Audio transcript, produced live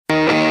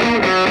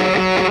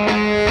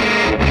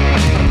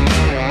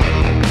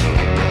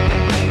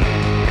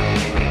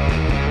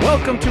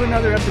to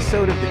another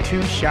episode of the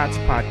Two Shots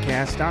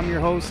Podcast. I'm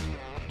your host,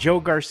 Joe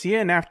Garcia,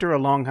 and after a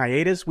long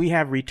hiatus, we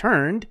have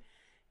returned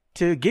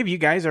to give you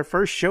guys our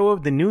first show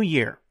of the new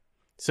year.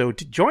 So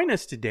to join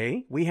us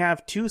today, we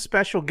have two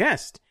special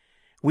guests.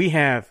 We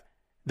have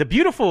the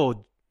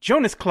beautiful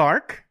Jonas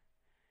Clark,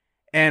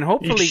 and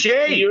hopefully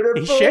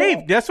he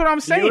shaved. That's what I'm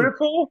saying.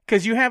 Beautiful,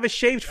 because you have a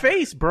shaved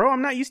face, bro.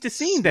 I'm not used to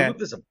seeing that.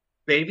 Smooth as a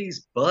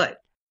baby's butt.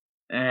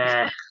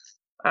 I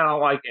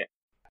don't like it.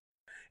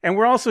 And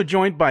we're also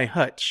joined by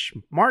Hutch,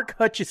 Mark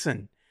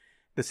Hutchison,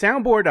 the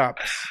soundboard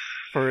ops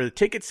for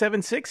Ticket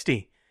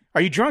 760.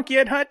 Are you drunk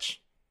yet,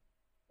 Hutch?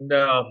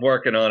 No, I'm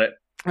working on it.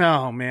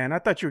 Oh, man. I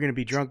thought you were going to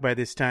be drunk by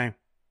this time.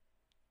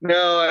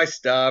 No, I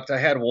stopped. I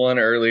had one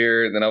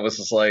earlier, and then I was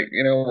just like,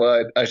 you know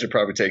what? I should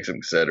probably take some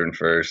Excedrin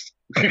first.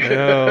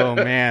 Oh,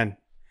 man.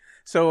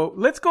 So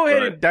let's go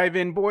ahead and dive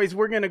in, boys.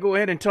 We're going to go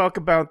ahead and talk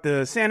about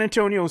the San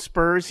Antonio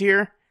Spurs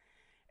here,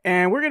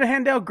 and we're going to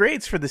hand out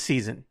grades for the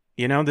season.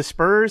 You know, the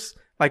Spurs,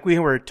 like we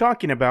were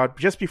talking about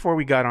just before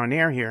we got on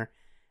air here,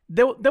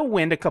 they'll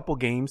win a couple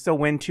games. They'll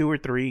win 2 or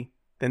 3,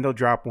 then they'll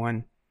drop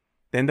one,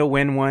 then they'll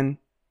win one,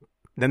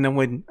 then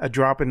they'll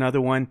drop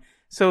another one.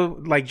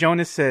 So like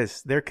Jonas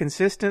says, they're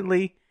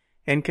consistently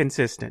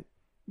inconsistent,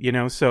 you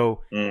know.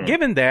 So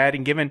given that,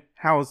 and given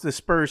how the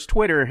Spurs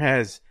Twitter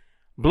has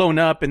blown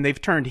up and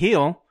they've turned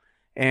heel,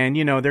 and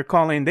you know they're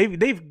calling,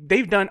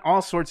 they've done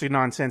all sorts of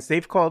nonsense.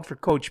 They've called for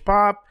Coach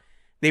Pop.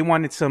 They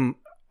wanted some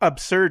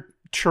absurd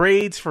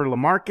trades for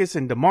LaMarcus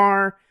and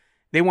DeMar.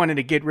 They wanted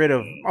to get rid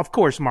of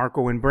course,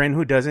 Marco and Bryn,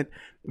 who doesn't.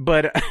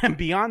 But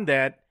beyond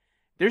that,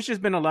 there's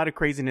just been a lot of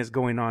craziness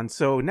going on.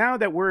 So now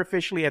that we're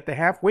officially at the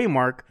halfway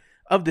mark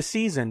of the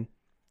season,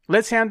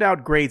 let's hand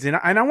out grades. And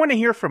I want to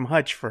hear from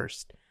Hutch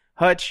first.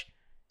 Hutch,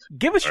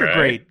 give us your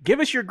grade. Give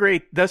us your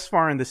grade thus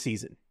far in the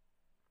season.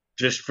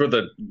 Just for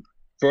the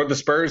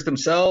Spurs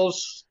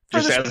themselves?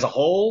 As a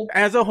whole?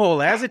 As a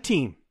whole, as a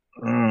team.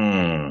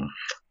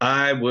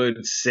 I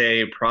would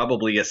say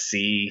probably a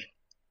C.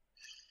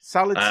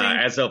 Solid C?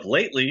 As of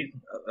lately,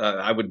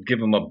 I would give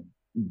them a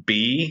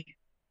B.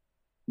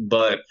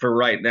 But for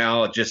right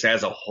now, just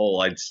as a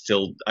whole, I'd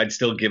still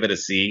give it a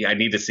C. I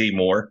need to see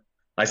more.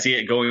 I see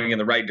it going in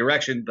the right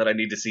direction, but I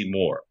need to see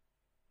more.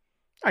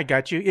 I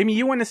got you. I mean,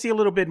 you want to see a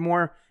little bit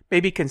more,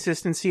 maybe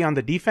consistency on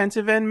the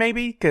defensive end,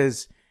 maybe?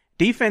 Because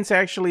defense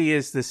actually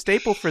is the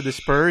staple for the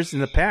Spurs in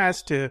the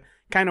past to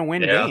kind of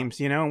win games,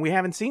 you know, and we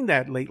haven't seen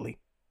that lately.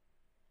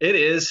 It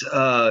is.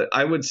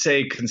 I would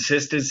say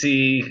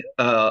consistency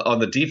on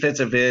the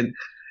defensive end.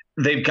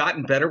 They've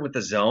gotten better with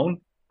the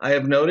zone, I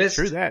have noticed.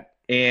 True that.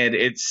 And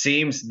it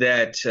seems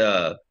that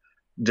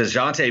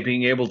DeJounte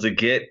being able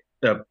to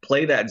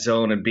play that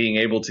zone and being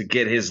able to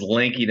get his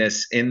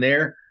lankiness in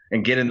there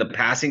and get in the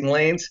passing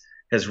lanes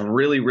has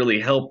really, really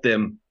helped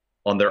them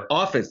on their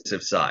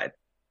offensive side.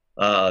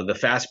 The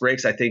fast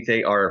breaks, I think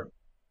they are,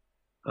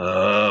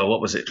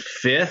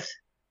 5th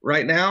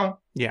right now?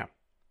 Yeah.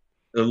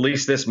 At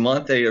least this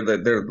month,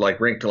 they're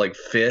like ranked to like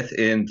 5th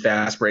in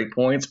fast break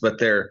points, but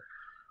they're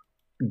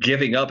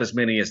giving up as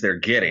many as they're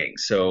getting.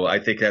 So I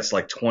think that's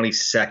like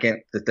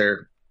 22nd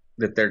that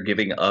they're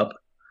giving up.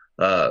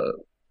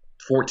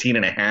 14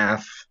 and a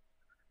half.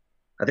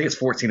 I think it's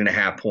 14 and a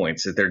half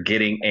points that they're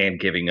getting and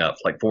giving up,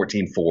 like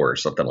 14-4 or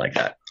something like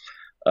that.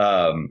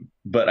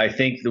 But I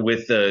think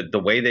with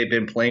the way they've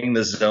been playing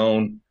the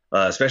zone,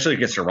 especially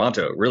against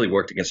Toronto, it really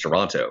worked against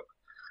Toronto.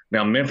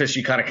 Now Memphis,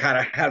 you kind of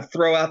have to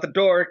throw out the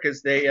door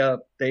because they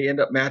end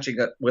up matching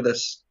up with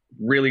us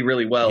really,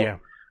 really well. Yeah.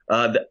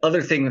 The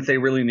other thing that they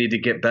really need to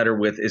get better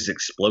with is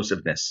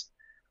explosiveness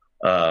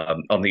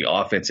on the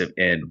offensive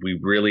end. We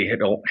really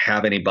don't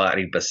have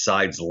anybody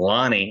besides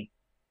Lonnie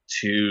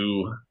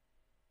to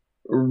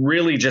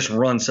really just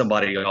run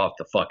somebody off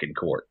the fucking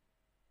court.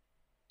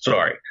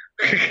 Sorry.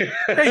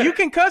 Hey, you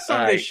can cuss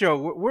on this show.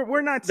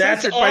 We're not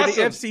censored by the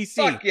FCC.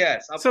 Fuck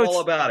yes, I'm all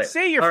about it.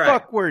 Say your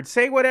fuck words.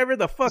 Say whatever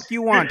the fuck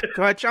you want,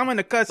 Hutch. I'm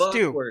gonna cuss fuck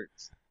too.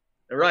 Words.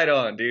 Right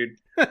on, dude.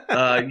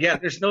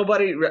 There's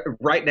nobody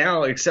right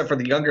now except for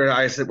the younger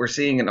guys that we're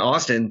seeing in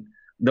Austin.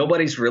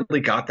 Nobody's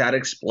really got that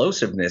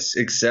explosiveness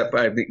except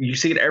you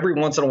see it every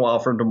once in a while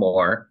from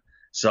DeMar.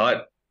 Saw it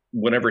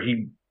whenever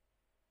he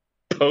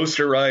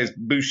posterized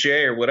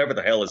Boucher or whatever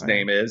the hell his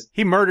name is.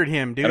 He murdered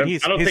him, dude.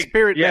 His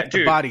spirit left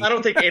the body. I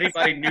don't think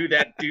anybody knew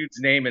that dude's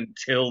name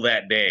until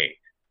that day.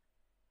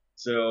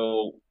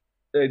 So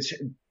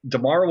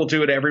DeMar will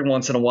do it every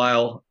once in a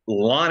while.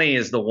 Lonnie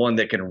is the one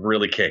that can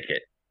really kick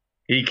it.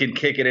 He can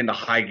kick it into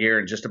high gear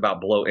and just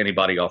about blow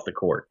anybody off the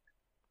court.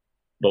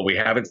 But we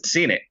haven't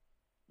seen it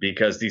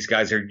because these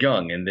guys are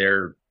young and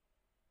they're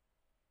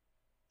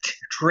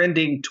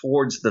trending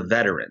towards the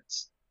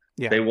veterans.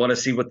 Yeah. They want to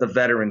see what the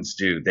veterans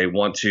do. They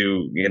want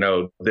to,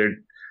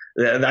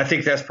 I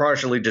think that's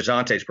partially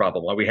DeJounte's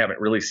problem, why we haven't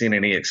really seen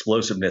any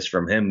explosiveness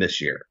from him this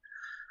year.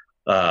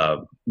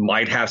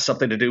 Might have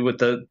something to do with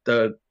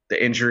the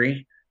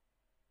injury.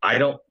 I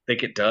don't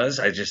think it does.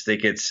 I just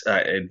think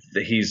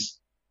he's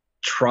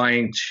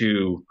trying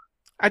to.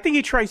 I think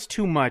he tries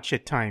too much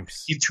at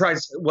times. He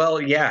tries too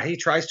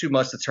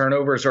much. The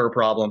turnovers are a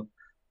problem.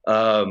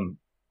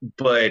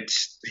 but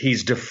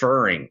he's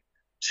deferring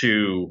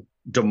to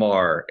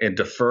DeMar and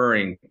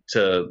deferring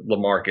to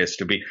LaMarcus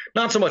to be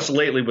not so much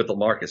lately with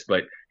LaMarcus,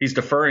 but he's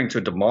deferring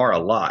to DeMar a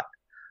lot.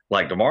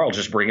 Like DeMar will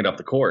just bring it up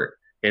the court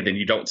and then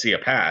you don't see a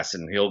pass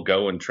and he'll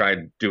go and try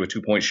and do a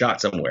 2-point shot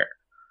somewhere.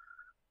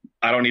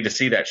 I don't need to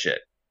see that shit.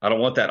 I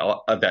don't want that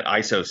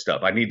ISO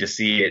stuff. I need to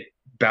see it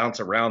bounce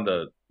around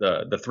the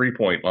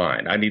 3-point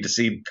line. I need to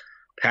see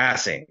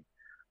passing.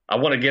 I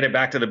want to get it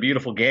back to the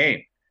beautiful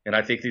game. And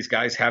I think these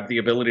guys have the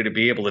ability to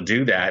be able to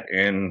do that,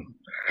 and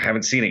I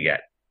haven't seen it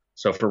yet.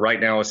 So for right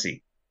now, a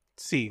C.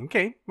 C.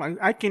 Okay,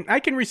 I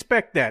can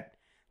respect that.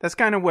 That's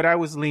kind of what I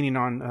was leaning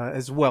on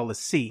as well, a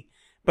C.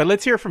 But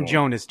let's hear from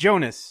Jonas.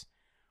 Jonas,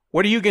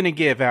 what are you going to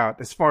give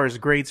out as far as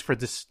grades for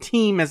this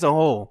team as a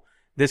whole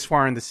this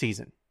far in the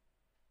season?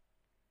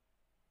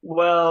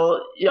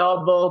 Well,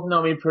 y'all both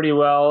know me pretty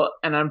well,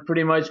 and I'm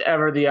pretty much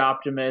ever the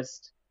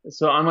optimist.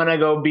 So I'm going to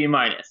go B-.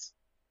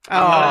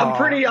 I'm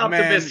pretty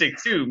optimistic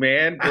too,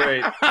 man.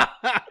 Great.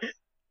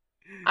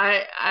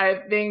 I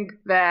think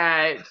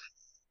that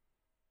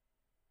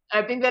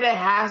it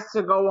has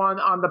to go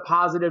on the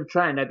positive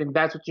trend. I think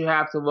that's what you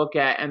have to look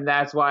at, and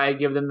that's why I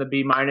give them the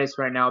B-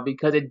 right now,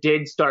 because it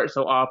did start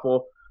so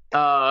awful.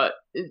 The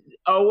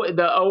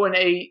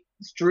 0-8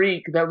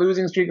 streak, that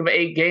losing streak of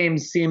 8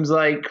 games, seems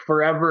like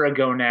forever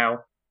ago now.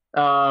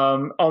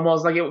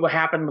 Almost like it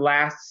happened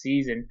last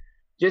season,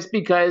 just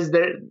because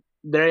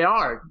they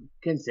are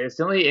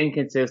consistently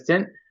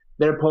inconsistent.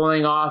 They're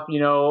pulling off,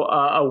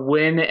 a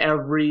win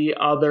every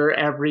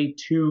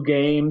 2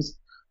 games.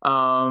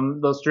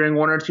 They'll string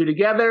 1 or 2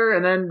 together,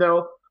 and then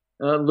they'll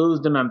lose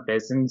to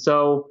Memphis. And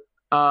so,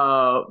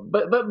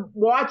 but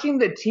watching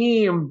the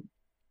team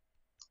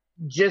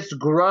just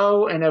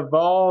grow and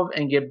evolve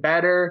and get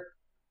better,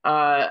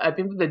 I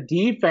think the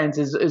defense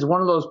is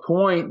one of those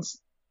points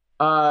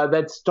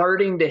that's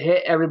starting to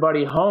hit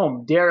everybody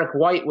home. Derek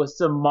White with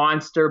some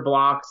monster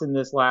blocks in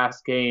this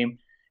last game,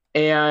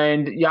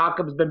 and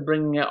Jakob's been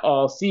bringing it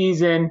all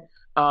season.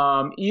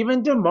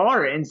 Even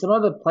DeMar in some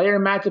of the player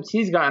matchups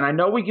he's gotten. I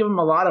know we give him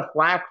a lot of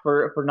flack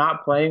for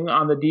not playing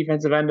on the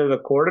defensive end of the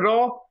court at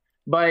all,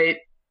 but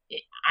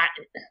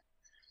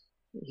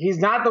he's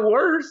not the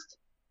worst.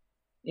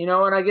 And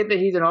I get that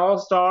he's an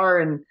all-star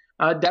and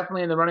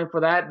definitely in the running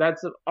for that.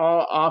 That's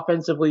all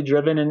offensively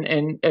driven,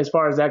 and as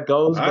far as that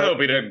goes. I hope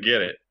he doesn't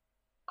get it.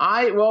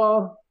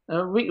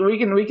 We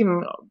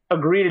can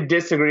agree to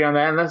disagree on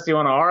that unless you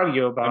want to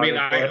argue about it.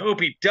 I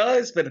hope he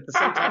does, but at the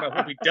same time, I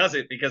hope he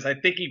doesn't, because I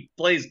think he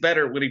plays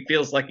better when he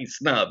feels like he's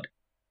snubbed.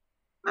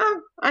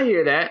 I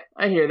hear that.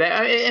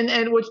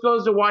 And which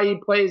goes to why he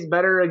plays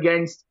better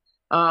against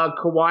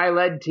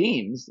Kawhi-led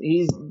teams.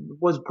 He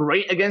was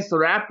great against the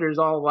Raptors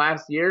all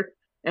last year,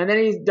 and then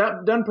he's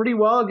done pretty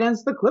well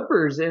against the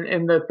Clippers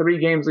in the 3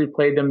 games we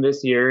played them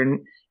this year. And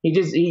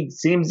he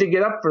seems to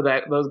get up for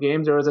those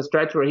games. There was a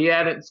stretch where he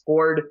hadn't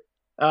scored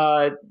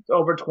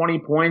over 20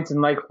 points in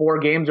like 4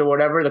 games or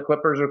whatever. The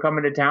Clippers are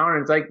coming to town,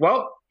 and it's like,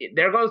 well,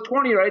 there goes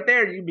 20 right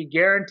there. You can be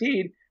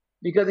guaranteed,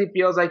 because he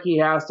feels like he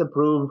has to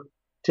prove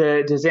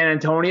to San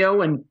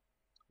Antonio and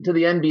to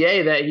the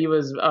NBA that he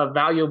was a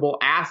valuable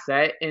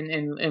asset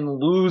in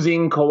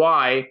losing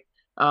Kawhi,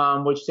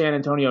 which San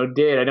Antonio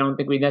did. I don't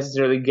think we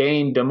necessarily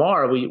gained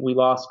DeMar. We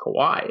lost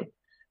Kawhi.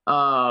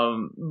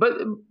 But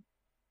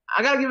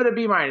I got to give it a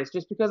B-,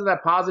 just because of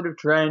that positive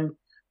trend.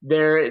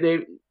 They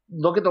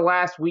look at the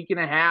last week and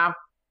a half.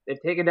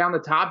 They've taken down the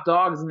top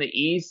dogs in the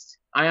East.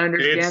 I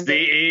understand. It's the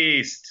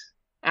East.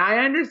 I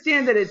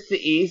understand that it's the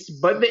East,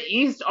 but the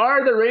East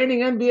are the reigning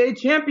NBA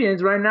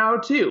champions right now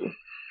too.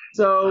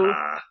 So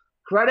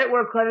credit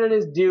where credit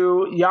is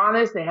due.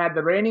 Giannis, they had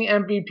the reigning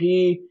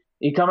MVP.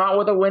 You come out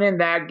with a win in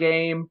that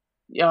game.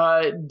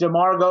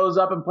 DeMar goes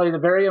up and plays a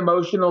very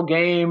emotional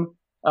game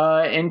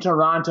in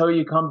Toronto.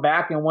 You come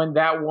back and win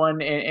that one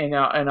in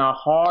a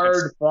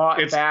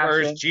hard-fought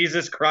fashion. First,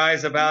 Jesus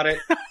cries about it.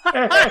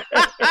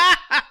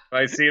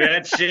 I see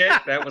that shit.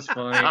 That was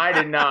funny. I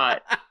did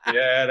not.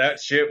 Yeah, that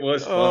shit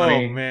was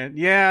funny. Oh man,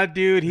 yeah,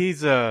 dude, he's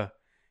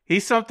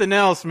something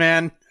else,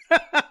 man.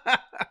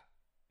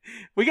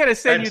 We gotta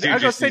send you.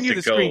 I'll send you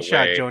the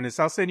screenshot, Jonas.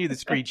 I'll send you the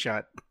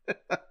screenshot.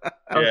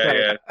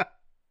 Okay.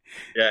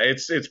 Yeah.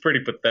 It's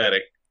pretty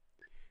pathetic.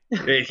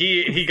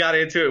 He got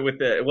into it with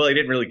he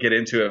didn't really get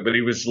into it, but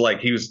he was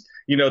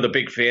the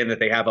big fan that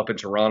they have up in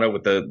Toronto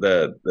with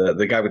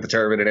the guy with the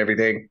turban and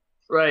everything.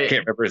 Right. I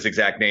can't remember his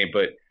exact name,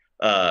 but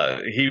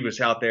he was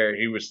out there.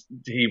 He was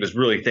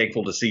really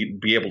thankful to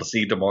be able to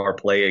see DeMar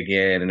play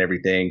again and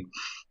everything.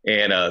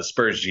 And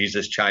Spurs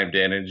Jesus chimed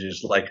in and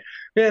just like,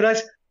 man,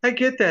 I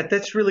get that.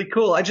 That's really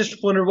cool. I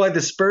just wonder why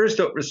the Spurs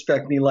don't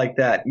respect me like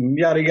that. And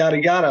yada yada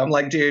yada. I'm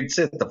like, dude,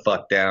 sit the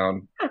fuck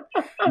down.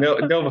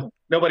 No,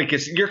 nobody can.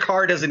 Your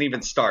car doesn't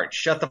even start.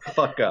 Shut the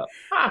fuck up.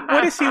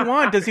 What does he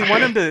want? Does he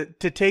want him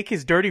to take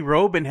his dirty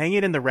robe and hang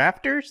it in the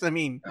rafters? I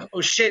mean,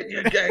 oh shit,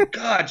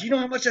 God, do you know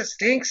how much that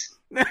stinks?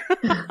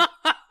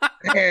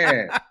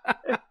 Man.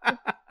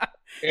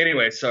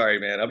 Anyway, sorry,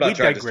 man. I'm not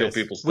trying to steal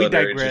people's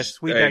thunder.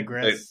 We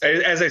digress.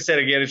 As I said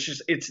again,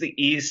 it's the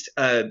East.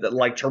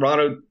 Like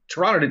Toronto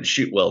didn't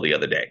shoot well the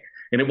other day,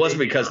 and it wasn't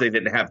because they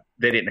didn't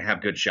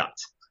have good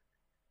shots.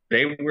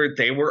 They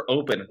were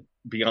open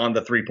beyond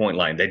the 3-point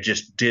line. They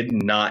just did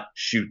not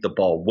shoot the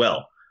ball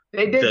well.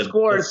 They did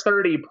score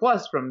 30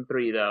 plus from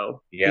three,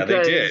 though. Yeah,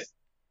 they did.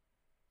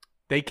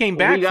 They came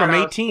back from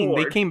 18.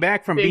 They came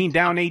back from being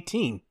down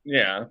 18.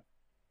 Yeah.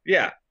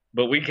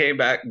 But we came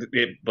back.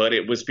 But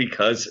it was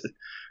because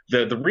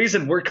the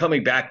reason we're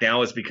coming back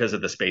now is because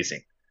of the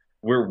spacing.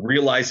 We're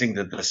realizing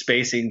that the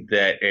spacing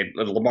that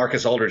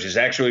LaMarcus Aldridge has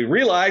actually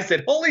realized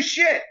that, holy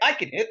shit, I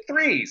can hit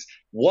threes.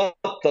 What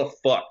the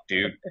fuck,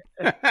 dude?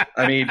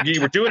 I mean,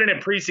 you were doing it in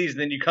preseason,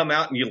 then you come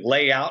out and you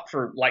lay out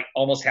for like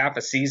almost half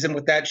a season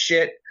with that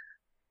shit.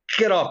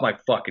 Get off my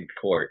fucking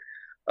court.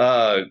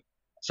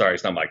 Sorry,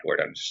 it's not my court.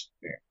 I'm just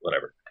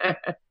whatever.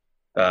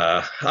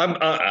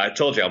 I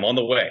told you I'm on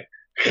the way.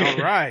 All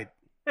right.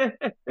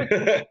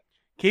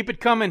 Keep it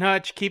coming,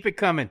 Hutch. Keep it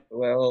coming.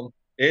 Well,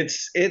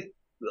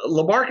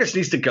 LaMarcus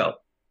needs to go.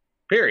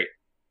 Period.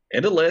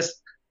 End of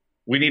list.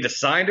 We need to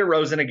sign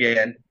DeRozan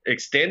again,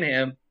 extend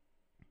him.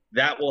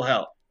 That will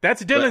help.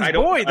 That's Dylan's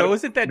boy, though.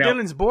 Isn't that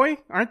Dylan's boy?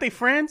 Aren't they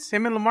friends?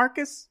 Him and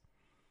LaMarcus?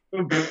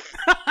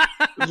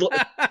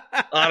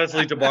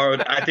 Honestly,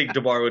 I think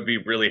DeMar would be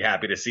really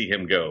happy to see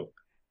him go.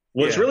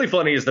 What's really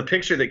funny is the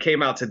picture that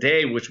came out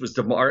today, which was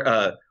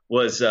DeMar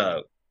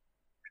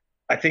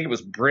I think it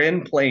was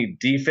Bryn playing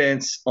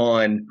defense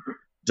on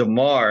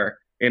DeMar,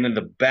 and in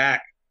the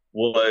back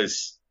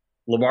was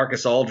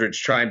LaMarcus Aldridge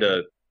trying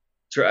to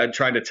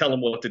tell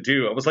him what to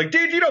do. I was like,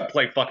 dude, you don't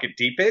play fucking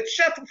defense.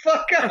 Shut the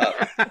fuck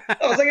up. I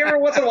was like,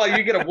 every once in a while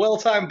you get a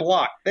well-timed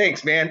block.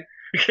 Thanks, man.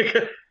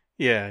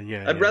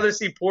 Yeah. I'd rather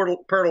see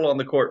Pirtle on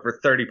the court for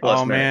 30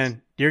 plus minutes.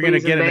 Man, you're gonna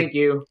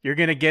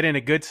get in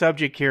a good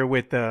subject here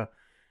with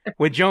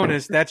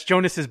Jonas. That's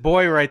Jonas's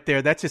boy right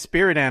there. That's his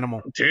spirit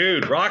animal.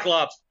 Dude, rock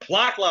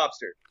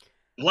lobster.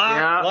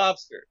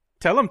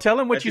 Tell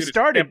him what you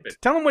started.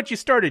 Tell him what you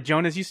started,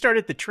 Jonas. You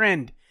started the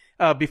trend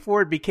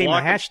before it became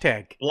a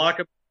hashtag. Block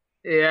him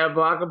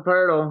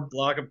Pirtle.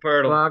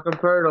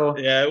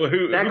 Yeah,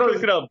 who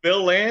picked it up?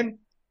 Bill Land?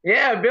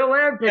 Yeah, Bill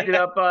Land picked it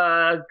up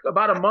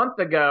about a month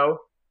ago.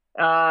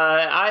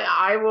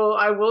 I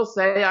will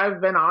say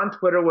I've been on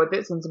Twitter with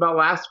it since about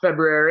last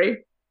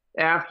February.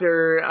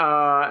 After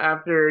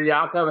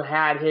Jakob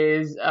had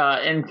his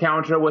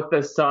encounter with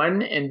the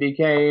sun and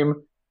became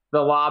the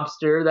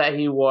lobster that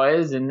he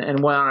was and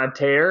went on a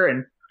tear,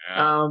 and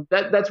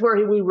that's where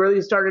we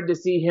really started to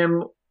see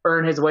him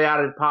earn his way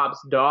out of Pop's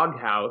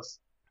doghouse.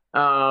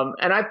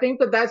 And I think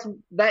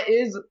that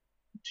is,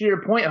 to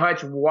your point,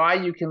 Hutch, why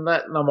you can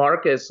let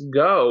LaMarcus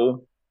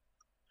go.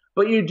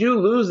 But you do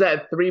lose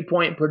that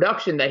 3-point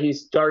production that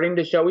he's starting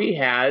to show he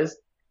has.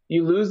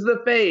 You lose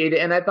the fade,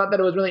 and I thought that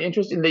it was really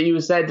interesting that you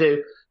said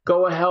to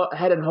go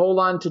ahead and hold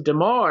on to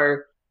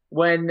DeMar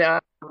when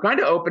kind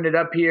of opened it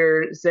up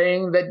here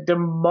saying that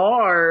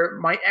DeMar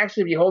might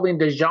actually be holding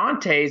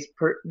DeJounte's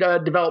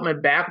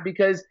development back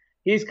because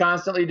he's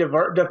constantly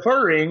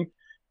deferring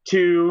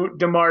to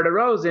DeMar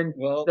DeRozan,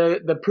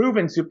 the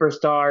proven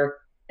superstar,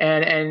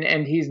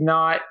 and he's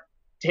not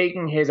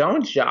taking his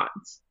own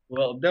shots.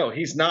 Well, no,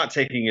 he's not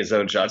taking his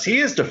own shots. He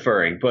is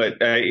deferring,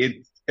 but at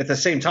the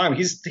same time,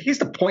 he's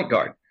the point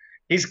guard.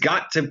 He's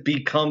got to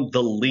become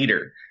the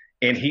leader,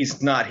 and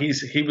he's not. He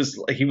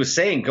was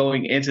saying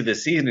going into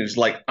this season, he's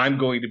like, I'm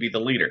going to be the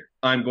leader.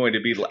 I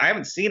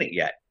haven't seen it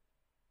yet.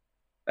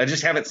 I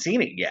just haven't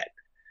seen it yet.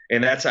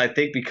 And that's, I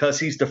think, because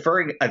he's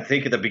deferring. I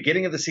think at the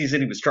beginning of the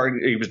season, he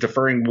was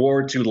deferring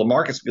more to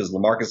LaMarcus because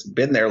LaMarcus had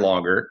been there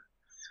longer.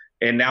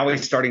 And now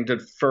he's starting to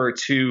defer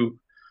to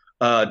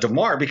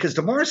DeMar because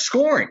DeMar is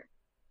scoring.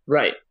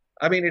 Right.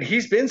 I mean, and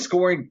he's been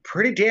scoring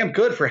pretty damn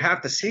good for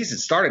half the season.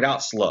 Started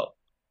out slow.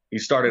 He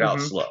started out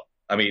slow.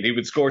 I mean, he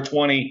would score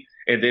 20,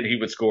 and then he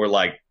would score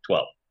like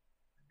 12.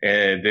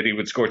 And then he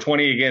would score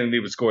 20 again, and he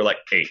would score like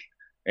 8.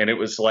 And it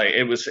was like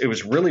it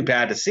was really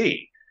bad to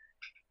see.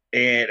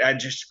 And I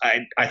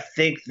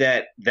think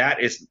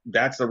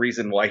that's the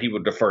reason why he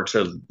would defer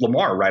to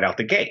Lamar right out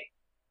the gate.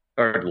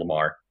 Or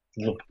Lamar.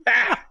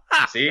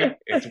 See,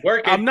 it's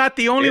working. I'm not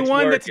the only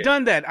one that's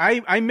done that.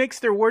 I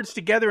mixed their words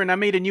together and I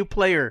made a new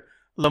player,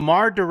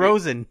 Lamar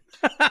DeRozan.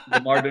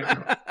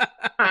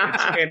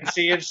 And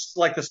see, it's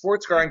like the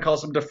sports grind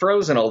calls him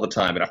DeFrozen all the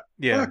time, and I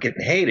fucking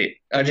hate it.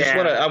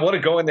 I want to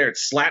go in there and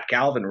slap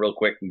Calvin real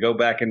quick and go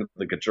back into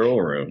the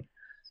control room.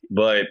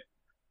 But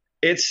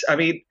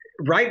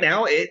right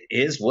now it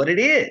is what it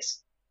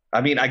is.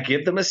 I mean, I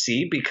give them a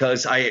C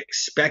because I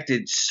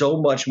expected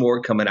so much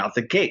more coming out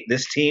the gate.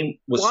 This team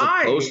was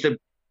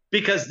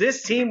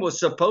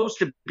supposed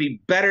to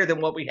be better than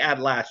what we had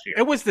last year.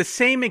 It was the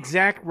same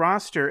exact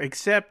roster,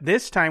 except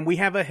this time we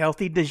have a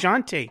healthy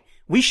DeJounte.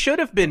 We should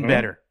have been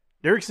better.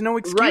 There's no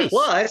excuse. Right.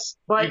 Plus,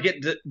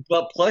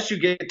 you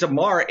get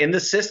DeMar in the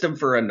system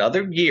for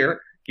another year.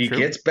 He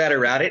gets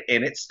better at it,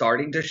 and it's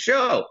starting to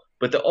show.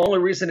 But the only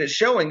reason it's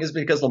showing is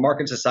because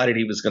LaMarcus decided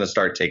he was going to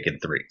start taking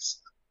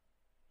threes.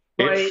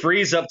 It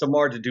frees up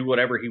DeMar to do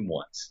whatever he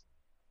wants.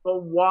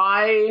 But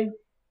why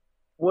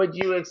would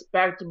you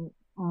expect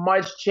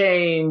much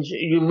change?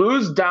 You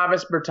lose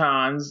Davis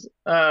Bertans,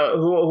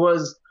 who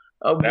was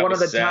one of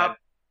the top.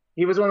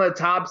 He was one of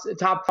the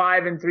top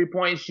 5 in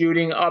 3-point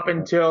shooting up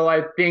until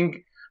I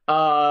think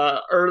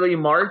early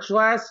March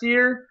last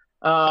year.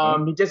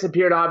 He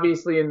disappeared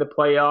obviously in the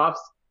playoffs,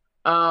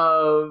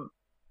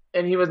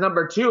 and he was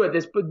number 2 at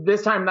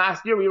this time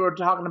last year. We were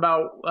talking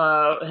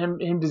about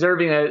him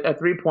deserving a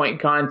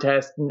 3-point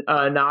contest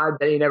nod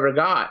that he never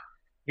got.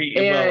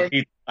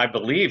 I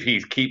believe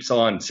he keeps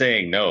on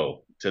saying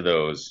no to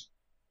those.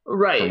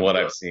 Right. From what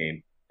I've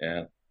seen.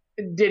 Yeah.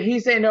 Did he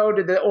say no?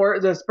 Did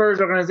the Spurs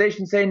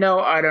organization say no?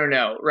 I don't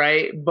know.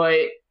 Right. But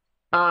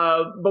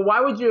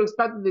why would you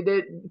expect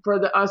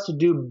us to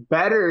do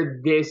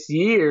better this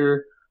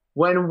year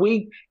when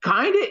we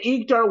kind of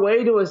eked our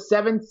way to a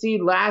 7th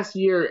seed last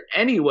year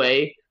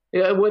anyway?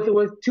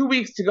 With 2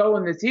 weeks to go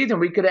in the season,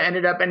 we could have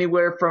ended up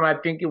anywhere from, I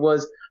think it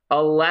was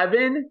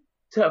 11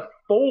 to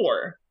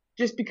 4,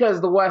 just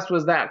because the West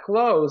was that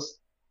close.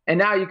 And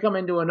now you come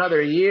into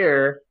another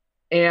year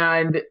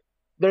and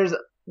there's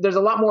a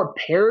lot more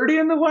parity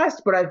in the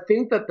West, but I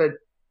think that the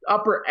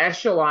upper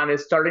echelon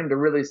is starting to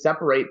really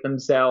separate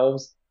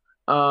themselves.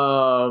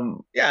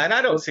 And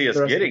I don't see us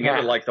getting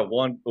into like the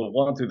 1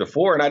 through the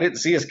 4, and I didn't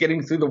see us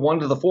getting through the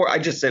 1 to the 4. I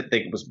just think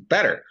it was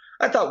better.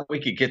 I thought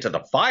we could get to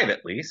the 5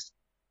 at least.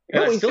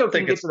 And I still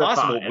think it's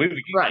possible.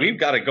 We've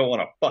got to go on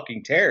a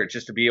fucking tear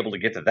just to be able to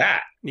get to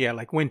that. Yeah,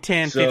 like win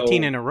 10,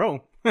 15 in a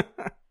row.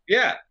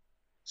 Yeah.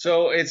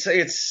 So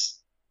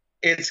it's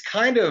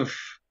kind of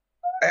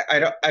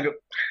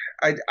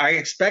I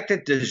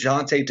expected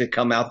DeJounte to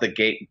come out the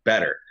gate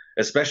better,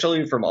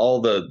 especially from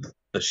all the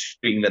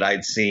shooting that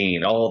I'd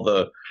seen, all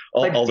the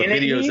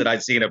videos that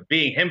I'd seen of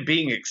him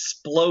being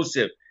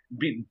explosive,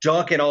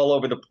 dunking all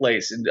over the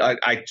place, and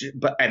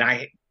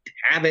I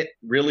haven't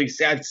really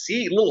seen. I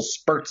see little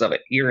spurts of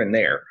it here and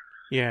there,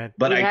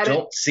 but I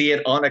don't see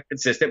it on a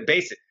consistent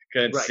basis.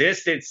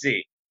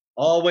 Consistency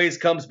always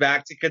comes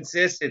back to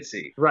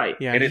consistency, right?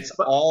 Yeah, and it's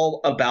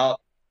all about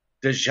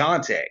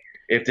DeJounte.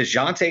 If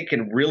DeJounte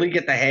can really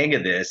get the hang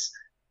of this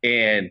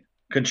and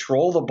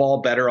control the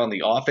ball better on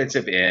the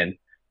offensive end,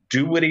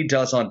 do what he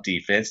does on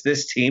defense,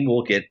 this team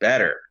will get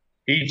better.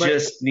 He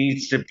just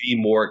needs to be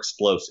more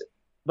explosive.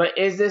 But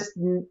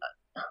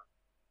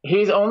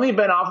he's only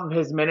been off of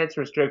his minutes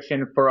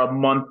restriction for a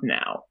month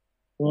now.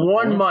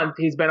 1 month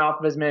he's been off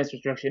of his minutes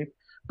restriction.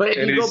 But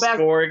if you go back,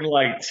 scoring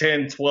like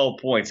 10, 12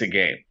 points a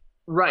game.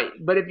 Right.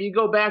 But if you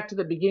go back to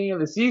the beginning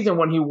of the season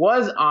when he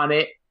was on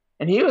it,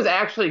 and he was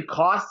actually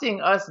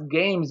costing us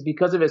games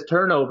because of his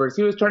turnovers.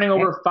 He was turning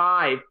over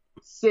 5,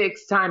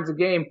 6 times a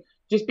game,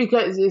 just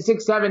because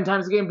 6, 7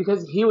 times a game,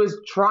 because he was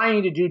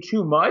trying to do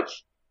too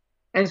much.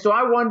 And so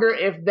I wonder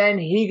if then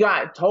he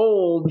got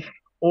told,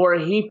 or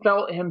he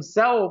felt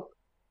himself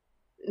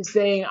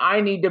saying,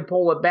 I need to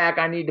pull it back.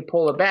 I need to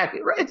pull it back.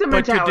 It's a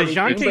mentality.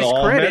 But to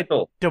DeJounte's credit,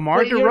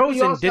 DeMar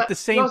DeRozan did the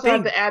same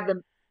thing.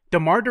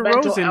 DeMar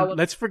DeRozan,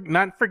 let's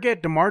not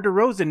forget, DeMar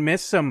DeRozan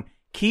missed some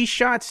key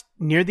shots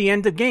near the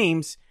end of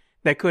games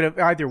that could have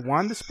either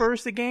won the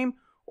Spurs the game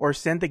or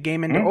sent the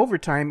game into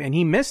overtime, and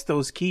he missed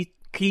those key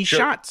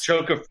shots.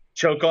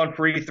 Choke on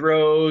free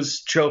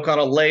throws, choke on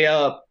a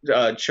layup,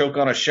 choke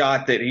on a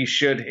shot that he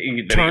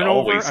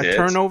always hits.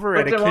 Turnover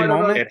at a key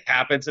moment. It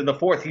happens in the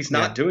 4th. He's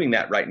not doing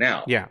that right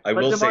now. Yeah, I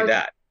will say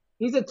that.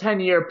 He's a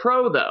 10-year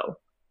pro, though,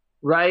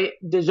 right?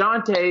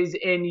 DeJounte's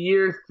in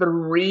year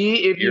 3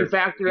 if you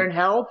factor in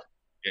health,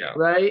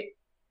 right?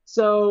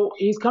 So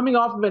he's coming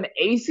off of an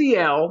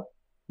ACL,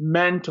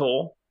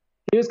 mental.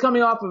 He was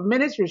coming off of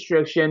minutes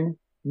restriction,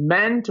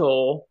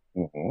 mental.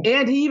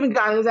 And he even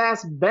got his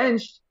ass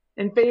benched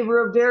in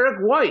favor of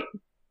Derek White,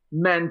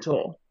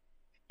 mental.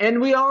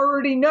 And we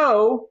already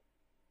know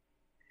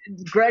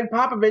Greg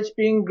Popovich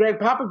being Greg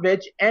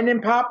Popovich, and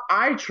in Pop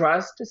I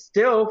trust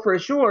still for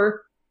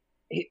sure.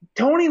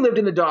 Tony lived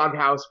in the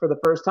doghouse for the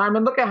first time,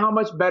 and look at how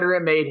much better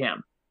it made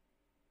him.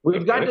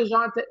 We've got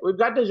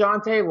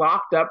DeJounte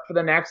locked up for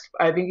the next,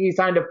 I think he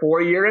signed a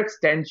 4-year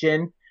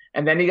extension,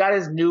 and then he got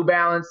his New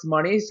Balance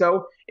money.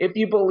 So if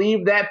you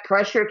believe that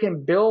pressure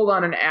can build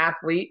on an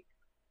athlete,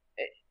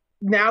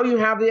 now you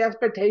have the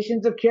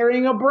expectations of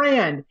carrying a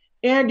brand,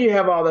 and you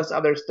have all this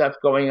other stuff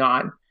going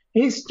on.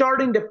 He's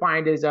starting to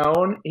find his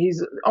own.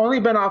 He's only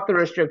been off the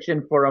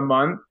restriction for a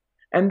month,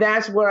 and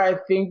that's where I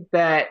think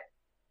that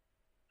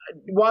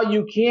while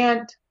you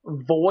can't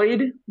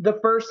void the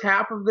first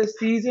half of the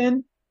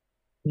season,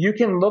 you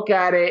can look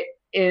at it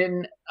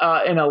in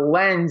a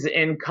lens,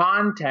 in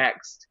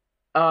context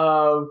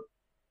of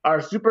our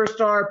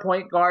superstar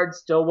point guard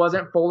still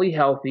wasn't fully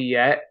healthy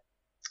yet,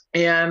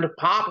 and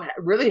Pop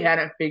really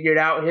hadn't figured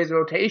out his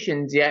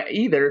rotations yet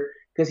either,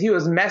 because he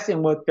was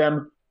messing with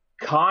them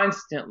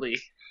constantly.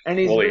 And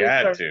he's he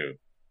had to.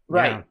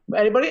 Right.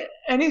 Yeah.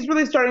 And he's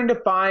really starting to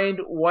find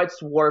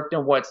what's worked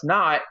and what's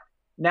not.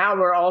 Now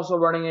we're also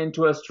running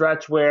into a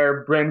stretch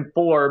where Bryn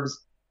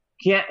Forbes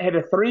can't hit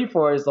a 3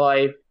 for his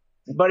life,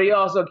 but he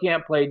also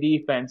can't play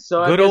defense.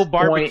 So good old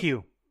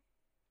barbecue.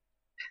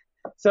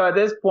 So at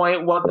this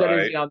point, what good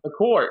is he on the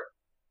court?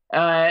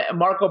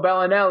 Marco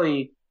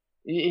Bellinelli,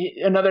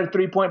 another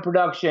 3-point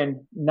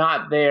production,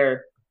 not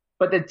there.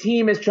 But the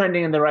team is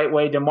trending in the right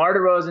way. DeMar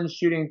DeRozan's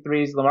shooting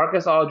threes.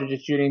 LaMarcus Aldridge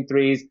is shooting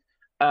threes.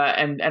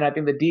 And I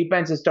think the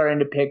defense is starting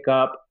to pick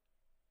up.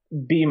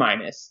 B-.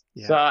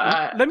 Yeah.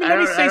 So let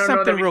me say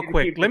something real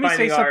quick. Let me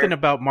say something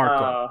about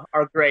Marco.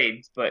 Our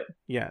grades, but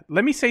yeah,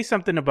 let me say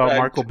something about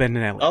Marco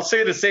Bellinelli. I'll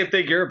say the same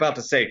thing you're about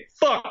to say.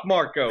 Fuck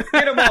Marco.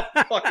 Get him off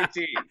the fucking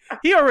team.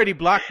 He already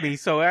blocked me,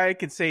 so I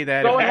can say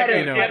that. Go ahead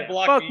and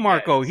fuck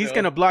Marco. He's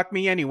going to block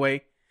me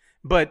anyway.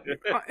 But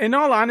in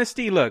all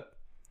honesty, look,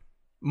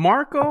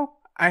 Marco,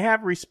 I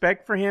have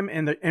respect for him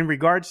in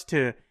regards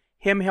to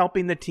him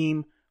helping the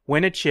team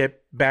win a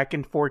chip back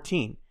in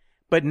 2014.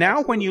 But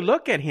now when you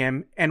look at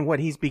him and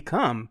what he's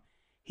become,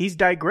 he's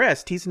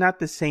digressed. He's not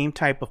the same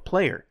type of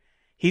player.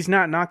 He's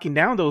not knocking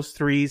down those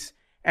threes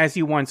as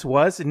he once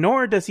was,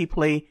 nor does he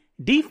play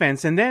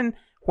defense. And then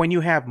when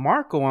you have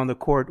Marco on the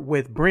court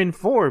with Bryn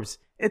Forbes,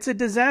 it's a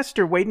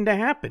disaster waiting to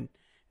happen.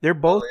 They're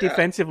both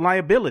defensive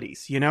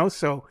liabilities,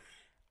 so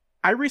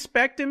I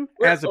respect him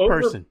as a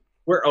person.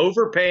 We're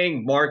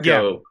overpaying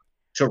Marco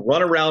to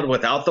run around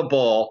without the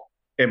ball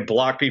and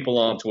block people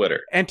on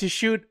Twitter. And to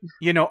shoot,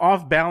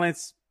 off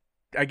balance,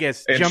 I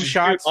guess, and jump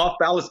shots. Off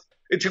balance.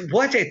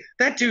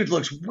 That dude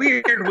looks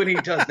weird when he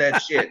does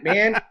that shit,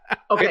 man.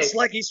 Okay. It's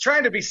like he's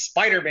trying to be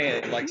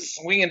Spider-Man, like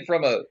swinging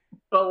from a...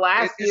 But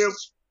last year...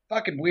 It's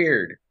fucking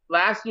weird.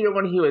 Last year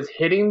when he was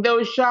hitting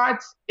those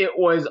shots, it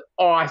was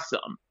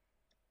awesome.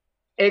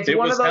 It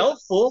was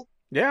helpful.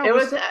 Yeah, it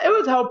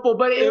was helpful,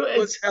 but it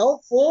was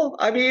helpful.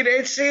 I mean,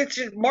 it's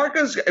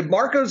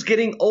Marco's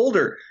getting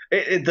older.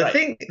 The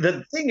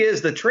thing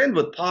is, the trend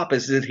with Pop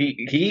is that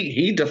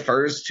he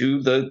defers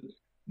to the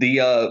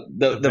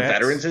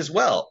veterans as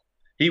well.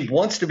 He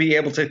wants to be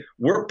able to.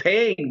 We're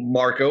paying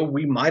Marco.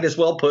 We might as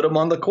well put him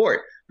on the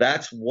court.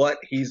 That's what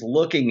he's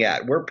looking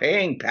at. We're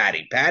paying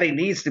Patty. Patty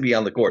needs to be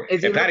on the court,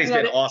 and Patty's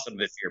been awesome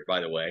this year,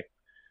 by the way.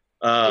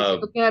 Is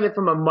he looking at it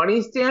from a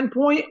money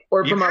standpoint,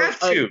 or from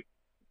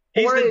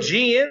He's the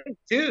GM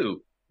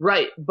too,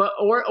 right? But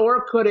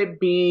or could it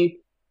be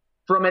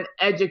from an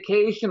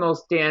educational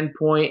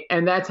standpoint,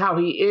 and that's how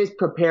he is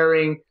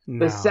preparing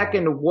the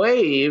second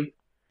wave?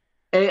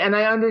 And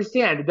I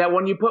understand that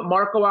when you put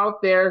Marco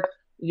out there,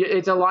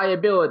 it's a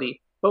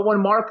liability. But when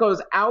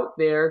Marco's out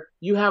there,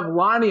 you have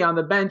Lonnie on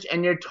the bench,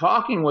 and you're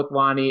talking with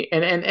Lonnie,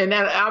 and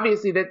that,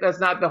 obviously that's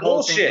not the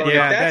whole thing.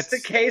 Yeah, if that's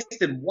the case,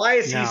 then why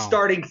is he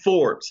starting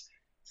Forbes?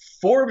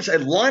 Forbes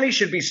and Lonnie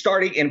should be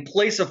starting in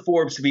place of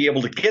Forbes to be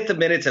able to get the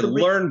minutes and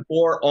learn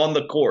more on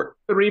the court.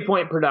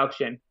 3-point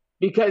production,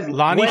 because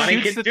Lonnie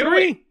shoots the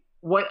three.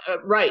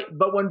 Right,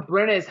 but when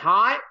Bryn is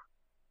hot,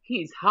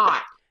 he's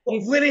hot.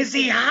 When is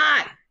he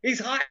hot? He's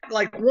hot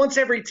like once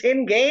every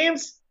 10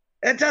 games.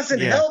 That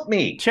doesn't help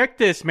me. Check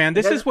this, man.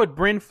 This is what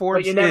Bryn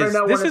Forbes is.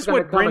 This is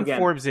what Bryn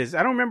Forbes is.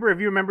 I don't remember if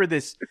you remember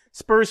this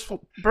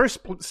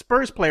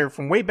Spurs player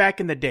from way back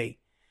in the day,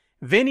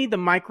 Vinny the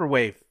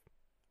Microwave.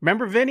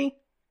 Remember Vinny?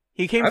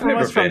 He came from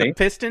the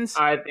Pistons.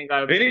 I think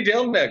Vinny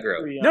Del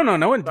Negro.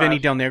 No, and Vinny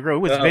Del Negro. It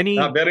was Vinny.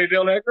 Not Vinny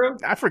Del Negro?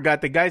 I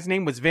forgot. The guy's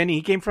name was Vinny.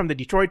 He came from the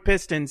Detroit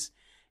Pistons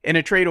in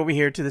a trade over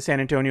here to the San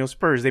Antonio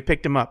Spurs. They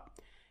picked him up.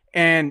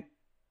 And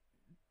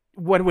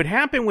what would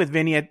happen with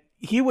Vinny,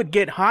 he would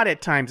get hot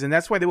at times, and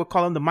that's why they would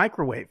call him the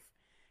Microwave.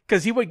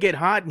 Because he would get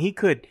hot, and he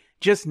could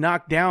just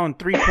knock down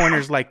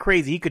three-pointers like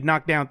crazy. He could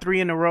knock down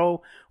 3 in a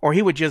row, or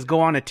he would just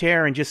go on a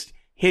tear and just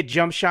hit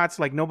jump shots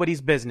like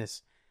nobody's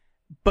business.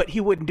 But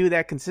he wouldn't do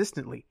that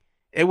consistently.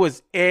 It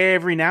was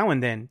every now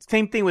and then.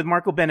 Same thing with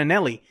Marco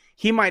Bellinelli.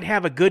 He might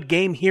have a good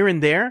game here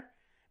and there,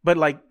 but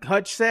like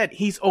Hutch said,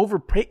 he's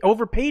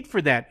overpaid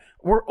for that.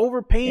 We're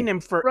overpaying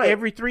him for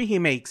every 3 he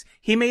makes.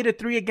 He made a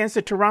 3 against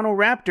the Toronto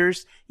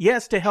Raptors,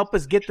 yes, to help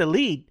us get the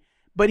lead,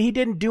 but he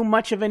didn't do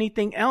much of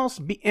anything else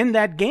in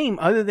that game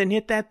other than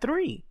hit that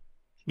 3.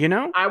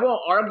 I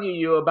won't argue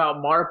you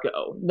about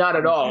Marco. Not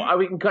at all.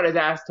 We can cut his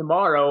ass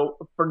tomorrow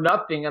for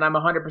nothing, and I'm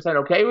 100%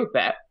 okay with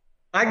that.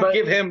 I can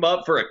give him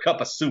up for a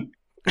cup of soup.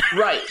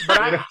 Right,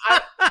 but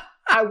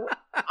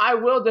I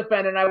will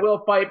defend and I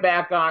will fight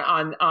back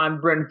on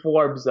Bryn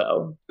Forbes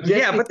though. But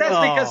that's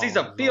because he's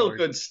a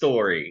feel-good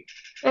story.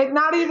 It's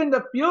not even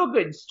the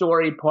feel-good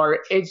story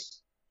part.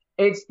 It's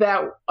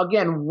that,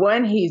 again,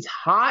 when he's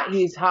hot,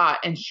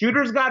 and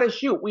shooters got to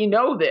shoot. We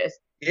know this.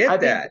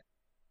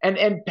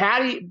 And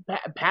Patty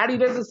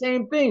does the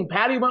same thing.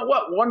 Patty went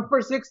 1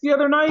 for 6 the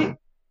other night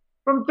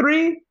from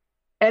 3.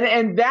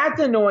 And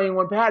that's annoying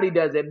when Patty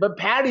does it. But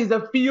Patty's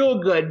a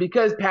feel-good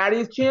because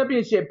Patty's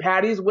championship.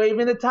 Patty's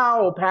waving the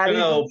towel. Patty's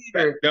a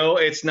leader. No,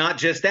 it's not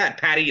just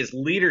that. Patty is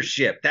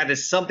leadership. That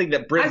is something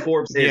that Bryn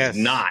Forbes is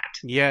not.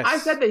 Yes. I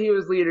said that he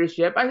was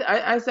leadership.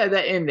 I said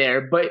that in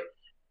there. But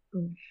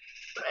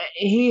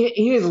he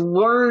is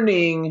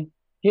learning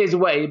his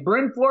way.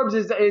 Bryn Forbes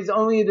is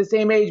only the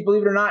same age,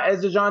 believe it or not,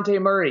 as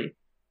DeJounte Murray.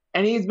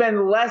 And he's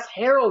been less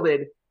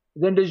heralded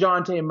than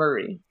DeJounte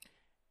Murray.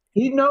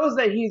 He knows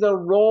that he's a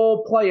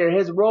role player.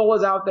 His role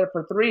is out there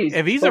for threes.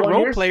 If he's a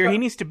role player, he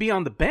needs to be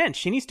on the bench.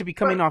 He needs to be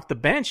coming off the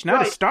bench,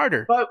 not a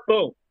starter. But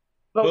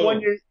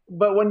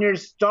when you're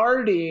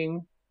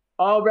starting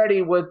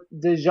already with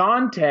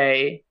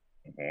DeJounte,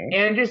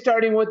 and you're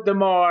starting with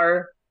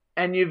DeMar,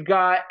 and you've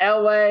got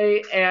LA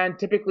and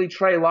typically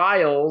Trey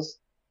Lyles,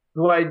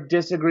 who I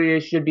disagree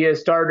should be a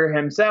starter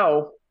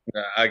himself.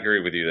 I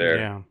agree with you there.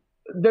 Yeah.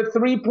 The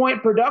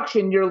 3-point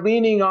production, you're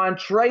leaning on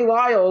Trey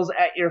Lyles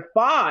at your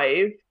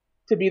 5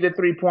 to be the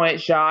 3-point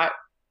shot.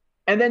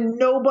 And then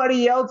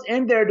nobody else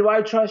in there do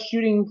I trust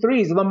shooting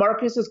threes.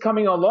 LaMarcus is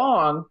coming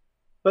along.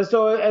 But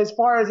so as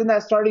far as in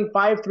that starting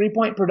 5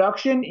 3-point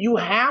production, you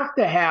have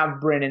to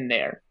have Bryn in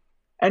there.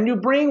 And you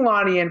bring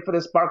Lonnie in for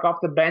the spark off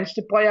the bench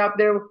to play out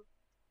there.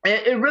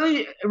 It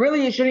really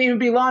it shouldn't even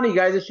be Lonnie,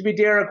 guys. It should be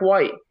Derek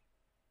White.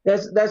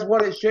 That's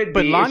what it should be.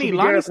 But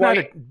Lonnie's not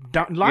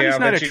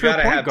a true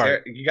point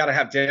guard. You got to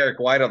have Derek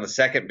White on the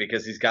second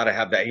because he's got to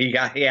have that. He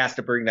has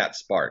to bring that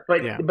spark.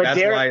 But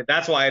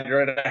that's why I'd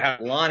rather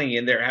have Lonnie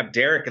in there, have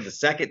Derek in the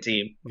second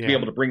team be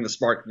able to bring the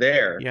spark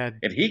there. Yeah.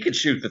 And he could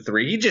shoot the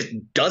 3. He just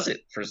does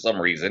it for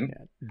some reason.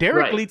 Yeah.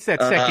 Derek leads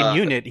that second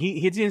unit.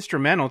 He's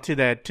instrumental to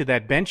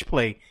that bench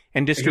play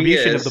and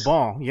distribution of the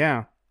ball.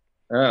 Yeah.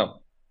 Oh.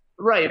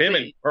 Right. Him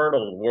and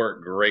Pirtle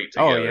work great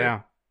together. Oh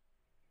yeah.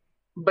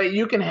 But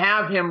you can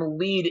have him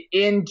lead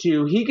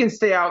into – he can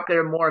stay out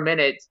there more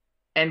minutes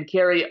and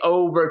carry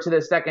over to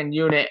the second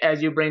unit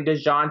as you bring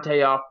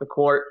DeJounte off the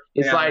court.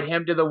 You slide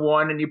him to the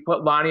 1 and you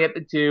put Lonnie at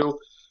the 2.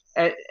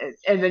 And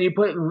then you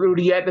put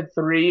Rudy at the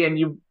 3 and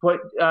you put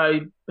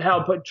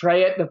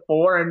Trey at the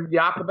 4 and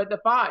Jakob at the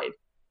 5.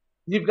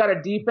 You've got a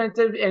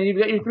defensive and you've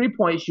got your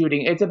 3-point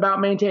shooting. It's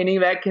about maintaining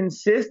that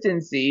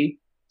consistency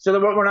so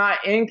that we're not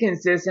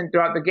inconsistent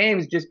throughout the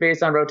games just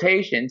based on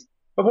rotations.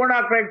 But we're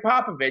not Greg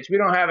Popovich. We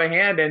don't have a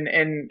hand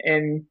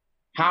in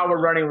how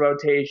we're running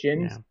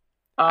rotations. Yeah.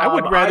 I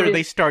would rather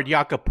they start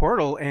Jakob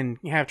Poeltl and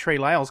have Trey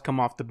Lyles come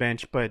off the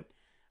bench, but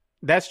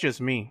that's just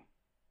me.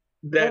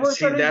 That's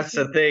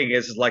the thing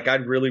is like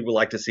I'd really would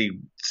like to see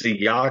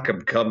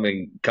Jakob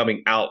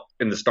coming out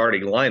in the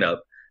starting lineup.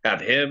 Have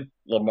him,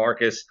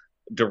 LaMarcus,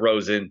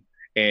 DeRozan,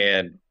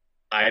 and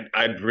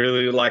I'd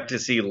really like to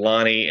see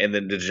Lonnie and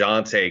then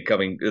DeJounte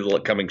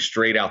coming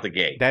straight out the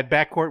gate. That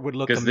backcourt would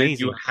look amazing. Because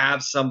then you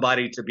have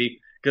somebody to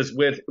be – because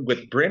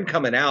with Bryn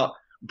coming out,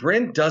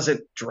 Bryn doesn't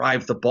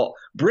drive the ball.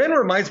 Bryn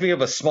reminds me of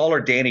a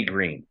smaller Danny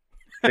Green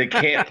that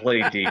can't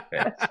play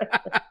defense.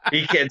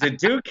 The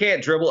dude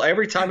can't dribble.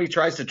 Every time he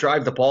tries to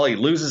drive the ball, he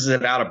loses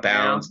it out of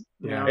bounds.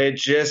 Yeah.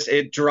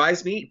 It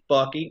drives me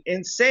fucking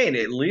insane.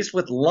 At least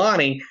with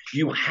Lonnie,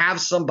 you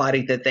have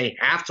somebody that they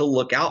have to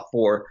look out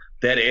for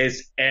that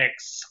is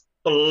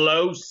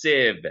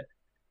explosive,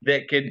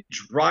 that can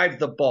drive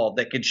the ball,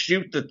 that can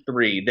shoot the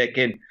 3, that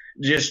can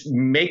just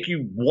make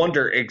you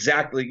wonder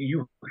exactly.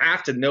 You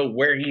have to know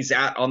where he's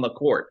at on the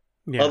court.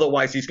 Yeah.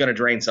 Otherwise, he's going to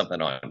drain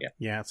something on you.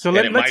 Yeah, so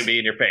it might be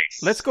in your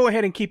face. Let's go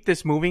ahead and keep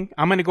this moving.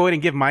 I'm going to go ahead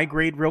and give my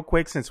grade real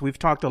quick since we've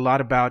talked a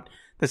lot about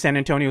the San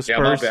Antonio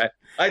Spurs. Yeah,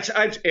 my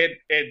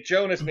bad.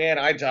 Jonas, man,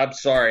 I'm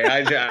sorry.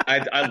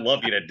 I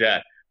love you to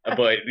death.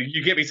 But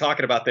you get me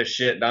talking about this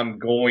shit, and I'm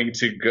going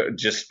to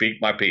just speak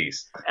my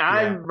piece.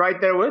 I'm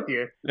right there with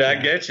you. I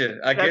get you.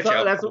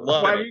 That's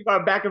why we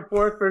got back and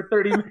forth for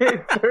 30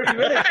 minutes.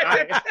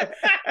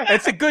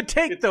 It's a good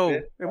take, though.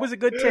 It was a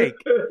good take.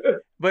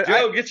 But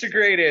Joe, get your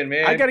grade in,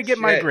 man. I got to get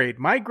my grade.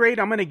 My grade,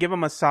 I'm going to give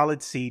him a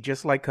solid C,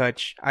 just like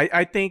Hutch.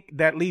 I think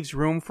that leaves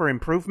room for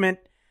improvement.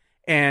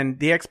 And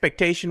the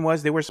expectation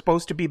was they were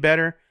supposed to be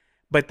better,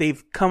 but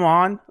they've come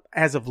on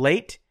as of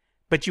late.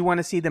 But you want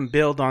to see them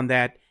build on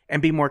that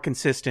and be more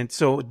consistent.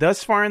 So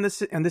thus far in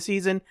the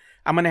season,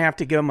 I'm going to have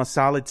to give them a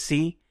solid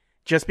C,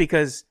 just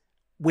because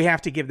we have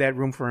to give that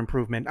room for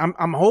improvement.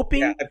 I'm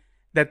hoping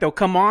that they'll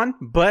come on,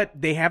 but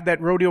they have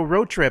that rodeo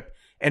road trip.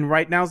 And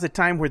right now's the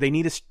time where they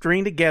need to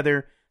string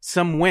together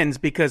some wins,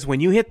 because when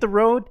you hit the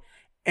road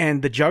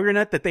and the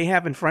juggernaut that they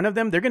have in front of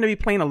them, they're going to be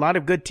playing a lot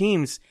of good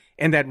teams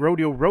in that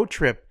rodeo road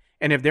trip.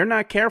 And if they're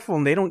not careful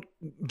and they don't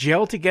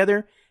gel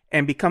together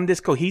and become this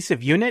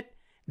cohesive unit,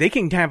 they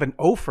can have an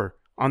offer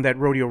on that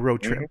rodeo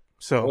road trip.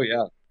 So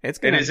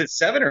is it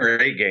 7 or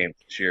 8 games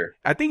this year?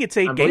 I think it's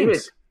 8 games.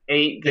 It's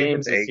 8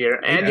 games this year.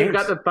 And you've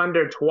got the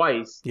Thunder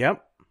twice.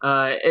 Yep.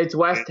 It's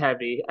West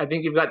heavy. I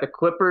think you've got the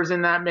Clippers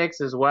in that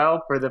mix as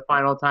well for the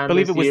final time. I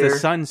believe it was the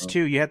Suns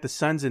too. You had the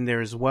Suns in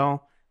there as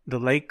well. The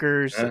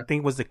Lakers. I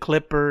think it was the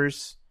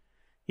Clippers.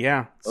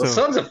 Yeah. So the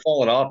Suns have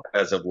fallen off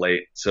as of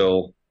late.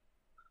 So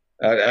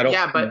I don't.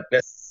 Yeah, but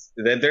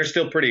they're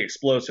still pretty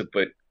explosive.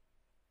 But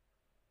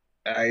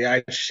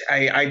I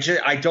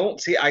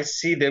don't see. I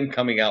see them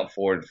coming out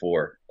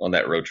 4-4 on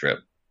that road trip.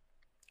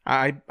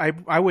 I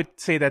would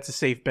say that's a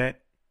safe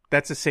bet.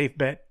 That's a safe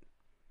bet.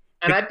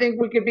 And I think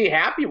we could be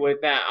happy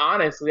with that,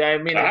 honestly. I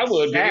mean, I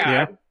would,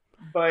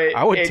 but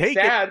I would it's take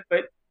sad,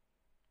 but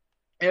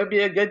it would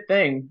be a good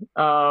thing.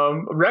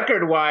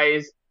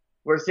 Record-wise,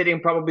 we're sitting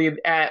probably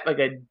at like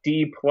a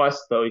D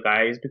plus, though,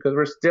 guys, because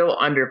we're still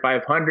under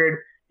 500.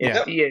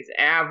 C is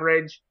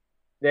average.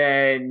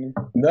 then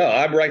No,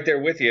 I'm right there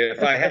with you.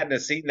 If I hadn't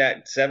have seen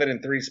that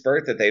 7-3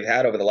 spurt that they've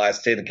had over the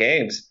last 10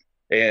 games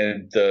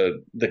and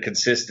the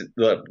consistent,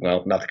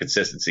 well, not the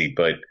consistency,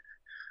 but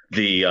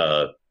the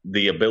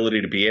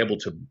ability to be able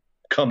to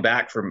come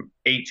back from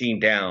 18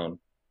 down,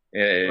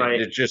 Right.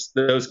 it's just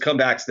those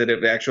comebacks that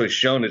have actually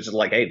shown it's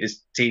like, hey,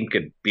 this team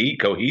could be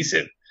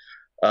cohesive.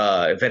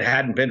 If it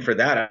hadn't been for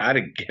that, I'd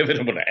have given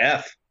them an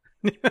F.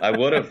 I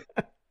would have,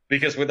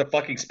 because we're the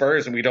fucking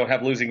Spurs and we don't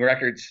have losing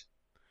records.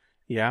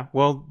 Yeah,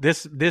 well,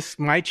 this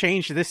might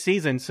change this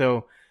season.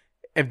 So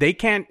if they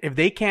can't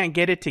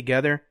get it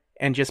together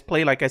and just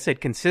play, like I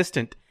said,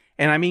 consistent,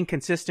 and I mean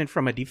consistent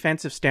from a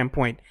defensive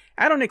standpoint,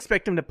 I don't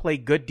expect them to play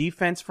good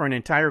defense for an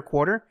entire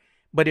quarter.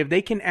 But if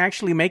they can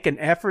actually make an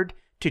effort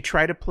to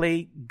try to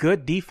play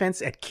good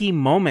defense at key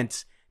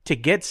moments to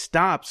get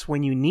stops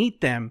when you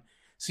need them,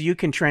 so you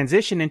can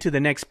transition into the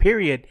next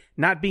period,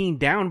 not being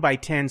down by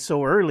 10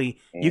 so early,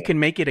 you can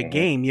make it a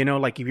game. You know,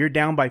 like if you're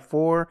down by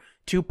 4,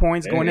 2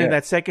 points going into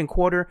that second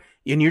quarter,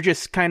 and you're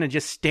just kind of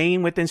just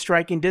staying within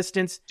striking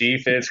distance.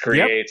 Defense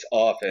creates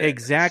offense.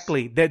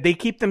 Exactly. They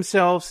keep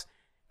themselves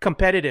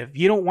competitive.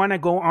 You don't want to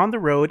go on the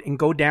road and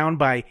go down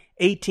by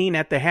 18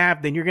 at the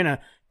half. Then you're going to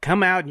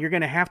come out and you're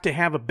going to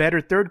have a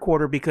better third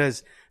quarter,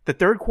 because the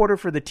third quarter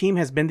for the team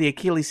has been the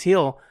Achilles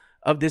heel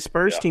of this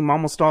Spurs team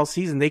almost all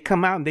season. They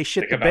come out and they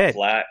shit the bed.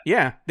 Flat.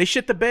 Yeah, they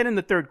shit the bed in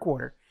the third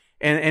quarter.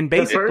 And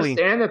basically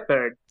the first and the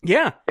third.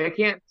 Yeah. They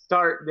can't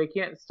start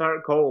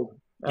cold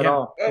at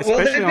all. Well,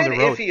 Especially they've on been the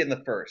road. iffy in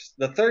the first.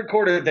 The third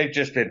quarter, they've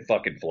just been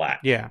fucking flat.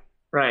 Yeah.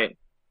 Right.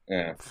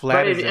 Yeah.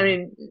 Flat. But I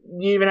mean,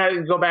 you even have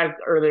to go back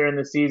earlier in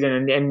the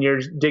season and you're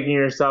digging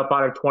yourself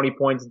out of 20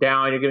 points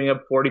down. You're giving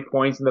up 40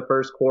 points in the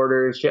first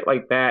quarter, shit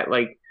like that.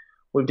 Like,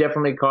 we've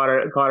definitely caught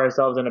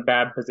ourselves in a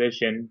bad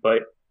position.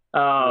 But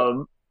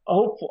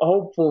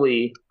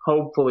hopefully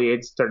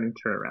it's starting to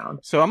turn around.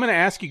 So I'm going to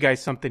ask you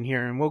guys something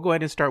here, and we'll go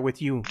ahead and start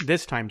with you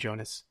this time,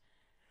 Jonas.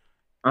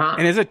 Uh-huh.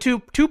 And it's a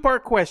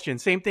two-part question.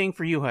 Same thing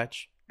for you,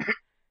 Hutch.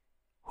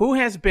 Who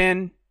has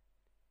been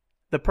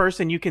the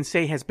person you can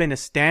say has been a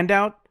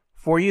standout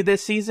for you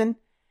this season,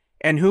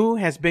 and who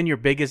has been your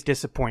biggest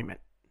disappointment?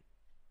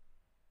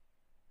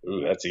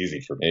 Ooh, that's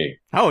easy for me.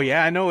 Oh,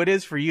 yeah, I know it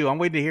is for you. I'm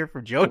waiting to hear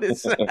from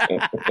Jonas.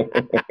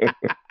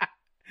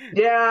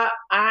 Yeah,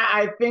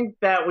 I think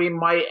that we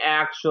might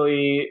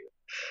actually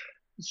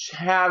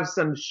have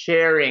some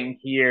sharing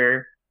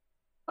here.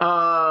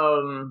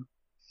 I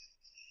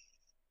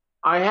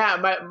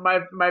have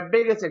my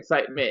biggest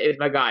excitement is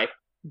my guy,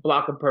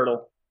 Block and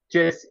Pirtle.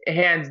 Just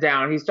hands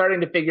down. He's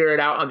starting to figure it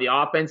out on the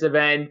offensive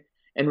end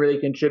and really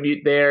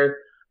contribute there.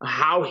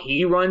 How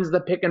he runs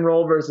the pick and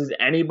roll versus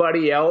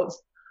anybody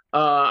else.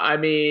 I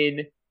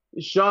mean,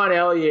 Sean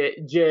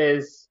Elliott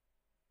just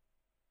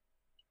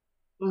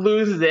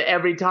loses it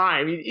every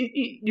time.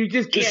 You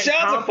just can't.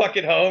 Sean's a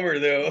fucking homer,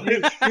 though.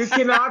 You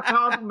cannot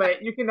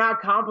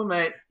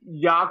compliment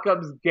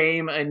Jakob's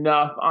game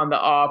enough on the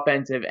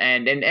offensive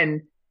end,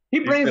 and he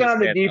brings it on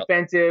the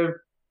defensive.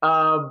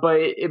 But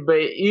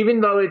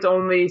even though it's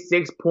only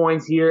 6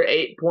 points here,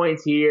 8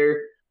 points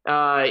here,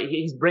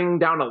 he's bringing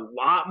down a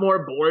lot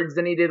more boards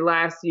than he did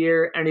last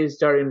year, and he's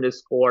starting to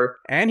score.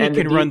 And he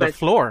can run the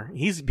floor.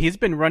 He's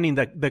been running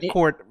the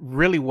court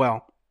really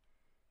well.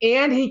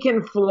 And he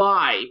can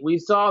fly. We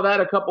saw that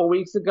a couple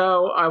weeks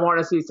ago. I want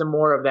to see some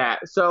more of that.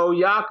 So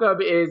Jakob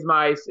is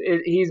I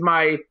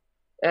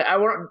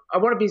want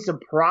to be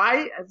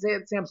surprised. I'd say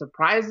I'm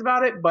surprised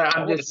about it, but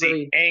I'm just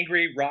really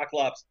angry block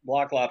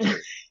lobster.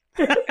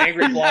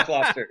 Angry block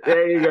lobster.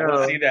 There you go. I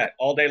want to see that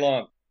all day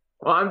long.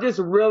 Well, I'm just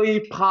really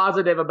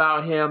positive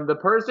about him. The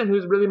person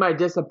who's really my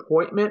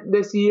disappointment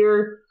this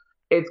year,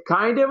 it's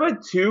kind of a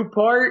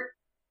two-part.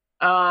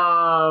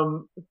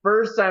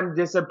 First, I'm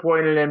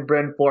disappointed in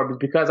Bryn Forbes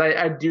because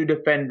I do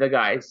defend the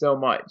guy so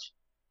much.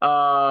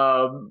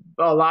 A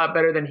lot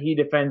better than he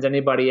defends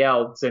anybody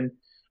else. And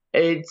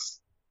it's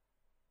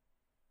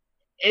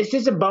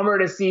just a bummer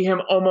to see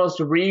him almost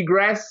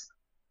regress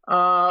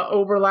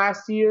over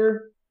last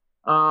year,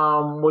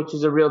 which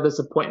is a real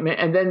disappointment.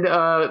 And then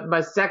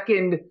my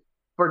second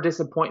for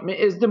disappointment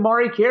is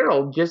Damari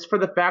Carroll, just for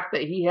the fact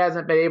that he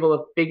hasn't been able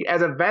to figure,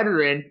 as a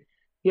veteran,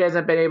 he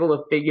hasn't been able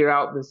to figure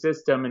out the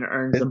system and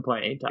earn some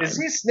playing time. Is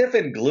he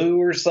sniffing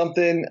glue or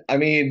something? I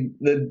mean,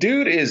 the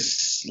dude is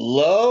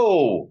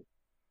slow.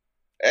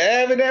 I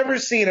haven't ever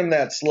seen him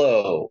that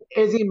slow.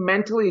 Is he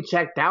mentally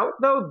checked out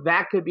though?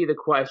 That could be the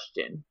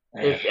question.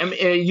 If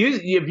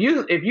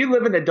you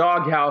live in the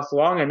doghouse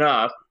long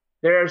enough,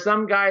 there are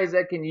some guys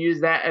that can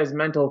use that as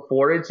mental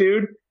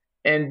fortitude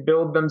and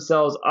build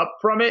themselves up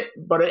from it.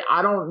 But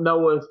I don't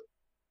know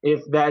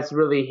if that's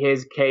really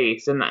his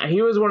case. And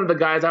he was one of the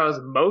guys I was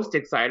most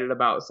excited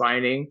about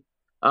signing,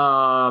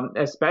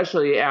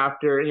 especially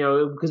after,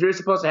 because we were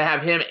supposed to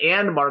have him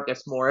and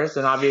Marcus Morris,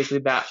 and obviously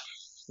that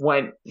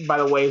went by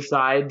the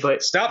wayside.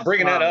 But stop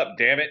bringing that up,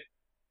 damn it.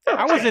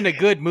 I was in a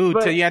good mood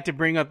till you had to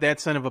bring up that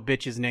son of a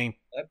bitch's name.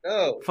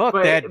 Fuck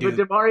that dude.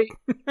 But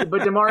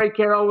Damari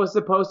Carroll was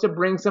supposed to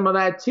bring some of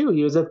that too.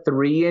 He was a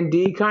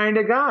 3-and-D kind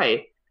of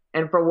guy.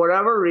 And for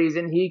whatever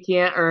reason, he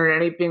can't earn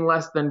anything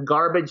less than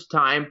garbage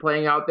time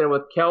playing out there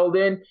with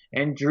Keldon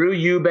and Drew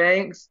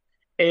Eubanks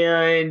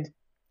and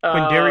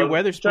Quindary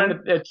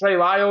Weatherspoon, Trey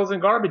Lyles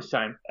and garbage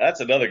time. That's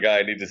another guy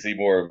I need to see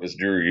more of is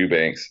Drew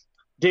Eubanks.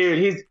 Dude,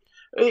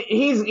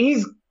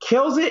 he's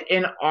kills it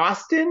in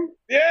Austin.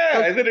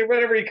 Yeah, and then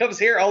whenever he comes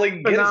here, all he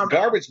can get is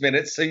garbage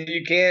minutes, so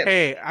you can't.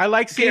 Hey, I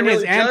like seeing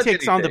his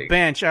antics on the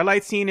bench. I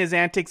like seeing his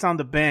antics on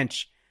the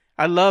bench.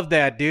 I love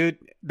that, dude.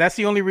 That's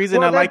the only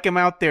reason I like him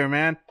out there,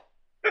 man.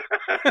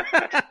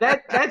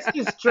 That's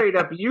just straight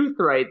up youth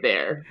right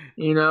there.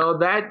 You know,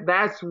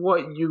 that's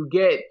what you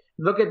get.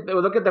 Look at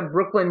the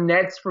Brooklyn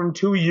Nets from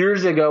 2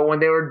 years ago when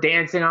they were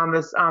dancing on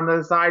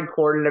the side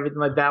court and everything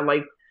like that.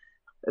 Like,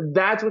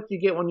 that's what you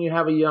get when you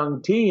have a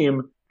young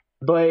team.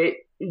 But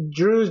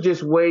Drew's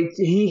just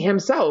he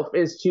himself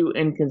is too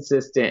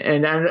inconsistent.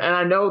 And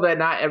I know that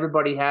not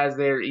everybody has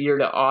their ear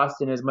to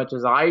Austin as much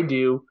as I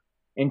do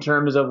in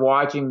terms of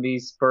watching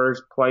these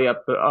Spurs play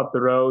up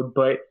the road,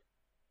 but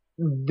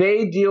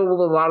they deal with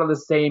a lot of the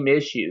same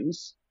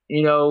issues.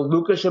 You know,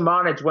 Luka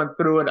Šimanić went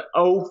through an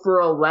 0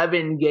 for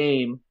 11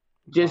 game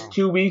just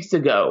 2 weeks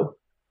ago.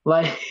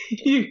 Like,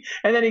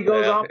 and then he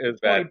goes off for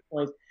 20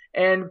 points.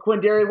 And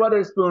Quindary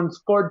Weatherspoon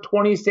scored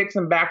 26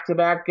 in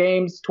back-to-back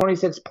games,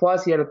 26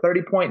 plus. He had a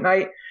 30-point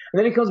night. And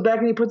then he comes back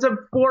and he puts up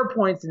 4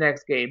 points the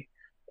next game.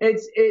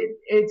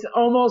 It's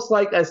almost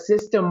like a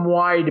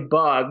system-wide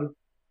bug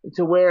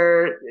to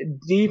where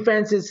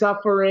defense is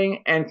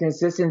suffering and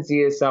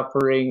consistency is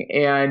suffering.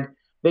 And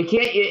they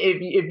can't,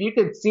 if you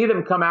could see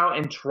them come out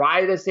and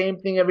try the same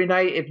thing every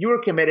night, if you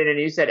were committed and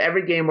you said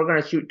every game we're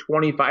going to shoot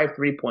 25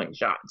 3-point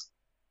shots,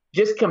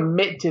 just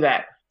commit to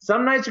that.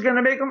 Some nights you're going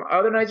to make them,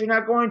 other nights you're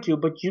not going to,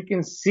 but you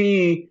can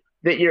see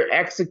that you're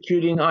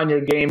executing on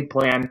your game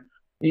plan.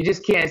 You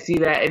just can't see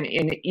that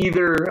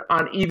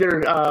on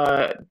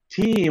either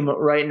team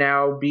right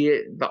now, be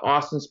it the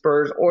Austin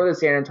Spurs or the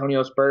San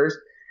Antonio Spurs,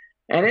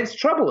 and it's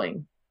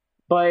troubling.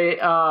 But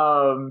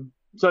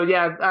so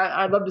yeah,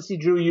 I'd love to see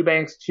Drew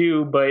Eubanks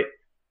too, but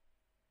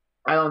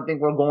I don't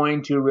think we're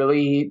going to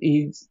really.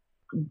 He's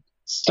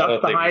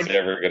stuck behind. I don't think he's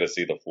ever going to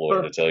see the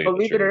floor. To tell you the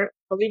truth,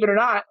 believe it or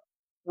not,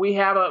 we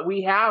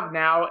have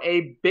now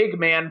a big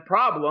man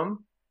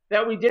problem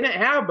that we didn't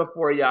have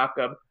before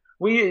Jakob.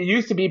 We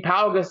used to be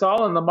Pau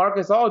Gasol and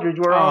LaMarcus Aldridge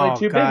were only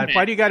two big men.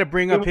 Why do you got to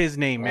bring up his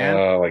name, man?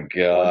 Oh my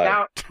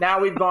God! Now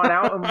we've gone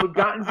out and we've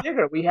gotten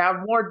bigger. We have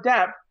more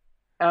depth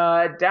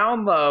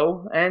down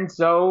low, and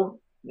so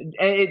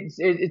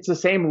it's the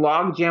same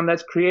logjam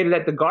that's created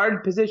at the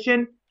guard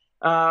position,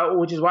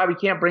 which is why we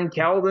can't bring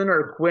Keldon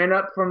or Quinn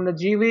up from the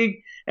G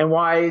League, and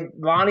why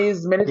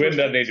Lonnie's minutes. Quinn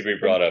doesn't need to be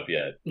brought up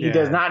yet. He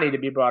does not need to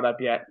be brought up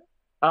yet.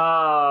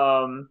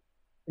 Nobody,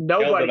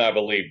 Keldon, I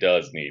believe,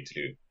 does need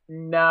to.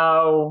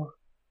 No.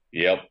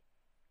 Yep.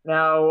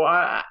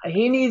 No,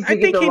 he needs to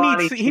get the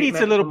Lonnie. He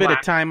needs a little bit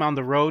of time on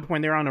the road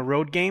when they're on a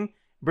road game.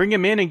 Bring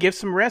him in and give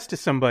some rest to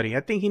somebody. I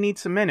think he needs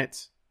some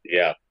minutes.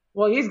 Yeah.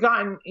 Well, he's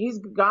gotten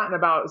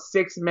about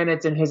 6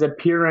 minutes in his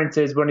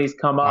appearances when he's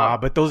come up.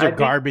 But those are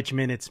garbage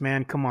minutes,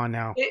 man. Come on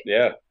now.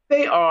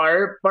 They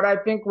are, but I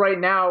think right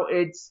now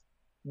it's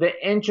the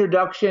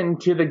introduction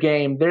to the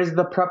game. There's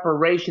the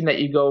preparation that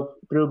you go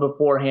through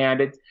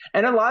beforehand.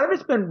 And a lot of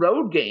it's been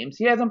road games.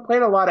 He hasn't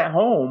played a lot at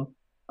home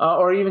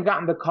or even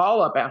gotten the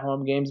call up at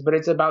home games, but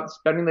it's about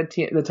spending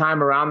the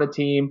time around the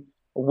team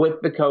with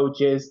the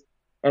coaches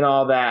and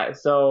all that.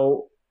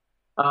 So,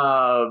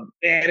 and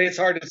it's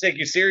hard to take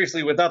you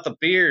seriously without the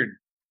beard.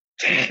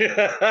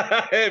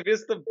 I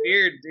miss the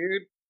beard,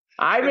 dude.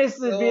 I miss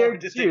the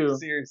beard too.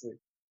 Seriously,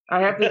 I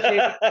have to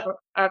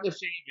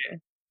shave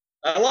it.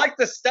 I like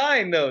the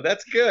Stein though.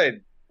 That's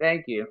good.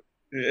 Thank you.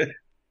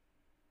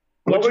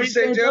 What'd you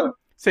say, Joe?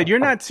 Said you're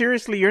not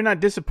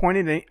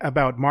disappointed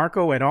about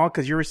Marco at all,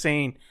 because you were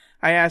saying,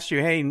 I asked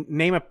you, hey,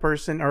 name a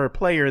person or a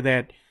player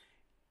that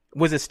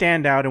was a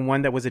standout and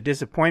one that was a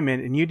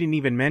disappointment, and you didn't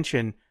even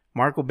mention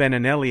Marco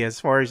Beninelli as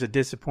far as a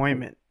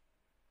disappointment.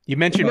 You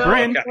mentioned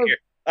Bryn.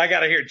 I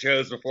gotta hear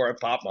Joe's before I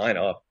pop mine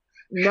off.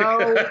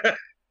 No,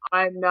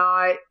 I'm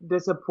not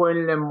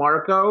disappointed in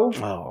Marco.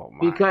 Oh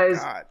my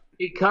God.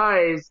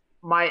 Because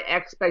my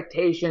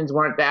expectations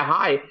weren't that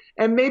high.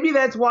 And maybe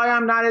that's why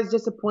I'm not as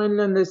disappointed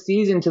in this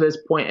season to this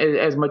point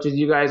as much as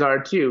you guys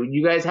are too.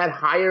 You guys had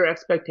higher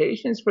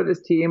expectations for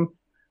this team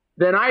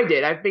than I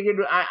did. I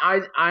figured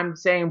I'm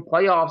saying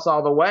playoffs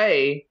all the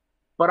way,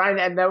 but I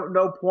at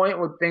no point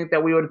would think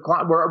that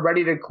we're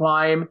ready to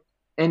climb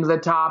into the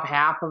top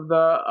half of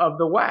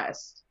the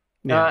West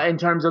in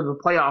terms of the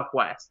playoff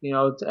West,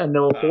 and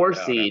the 4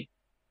 seed.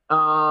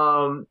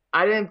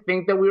 I didn't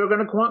think that we were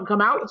going to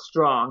come out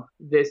strong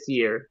this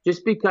year,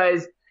 just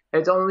because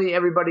it's only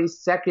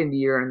everybody's second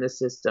year in the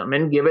system,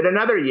 and give it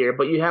another year.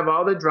 But you have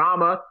all the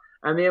drama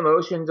and the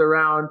emotions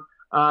around,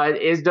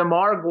 is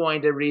DeMar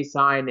going to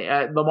re-sign?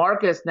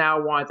 LaMarcus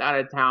now wants out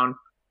of town.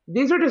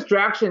 These are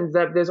distractions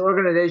that this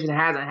organization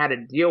hasn't had to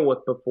deal with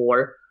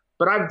before,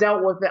 but I've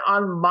dealt with it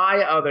on my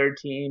other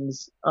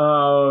teams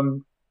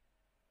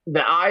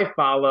that I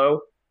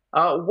follow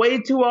way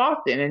too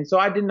often. And so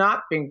I did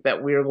not think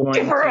that we were going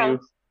to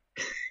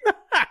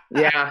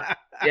Yeah,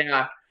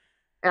 yeah.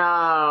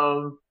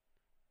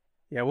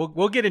 Yeah,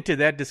 we'll get into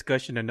that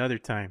discussion another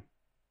time.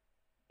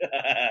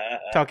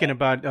 Talking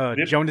about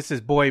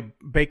Jonas's boy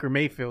Baker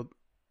Mayfield.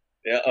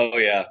 Yeah. Oh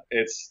yeah.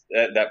 It's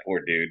that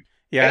poor dude.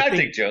 Yeah, I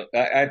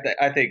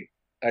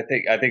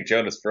think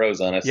Jonas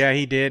froze on us. Yeah,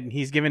 he did.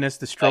 He's giving us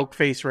the stroke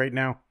face right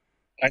now.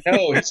 I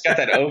know he's got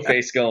that O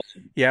face going.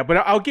 Yeah, but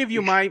I'll give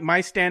you my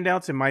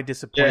standouts and my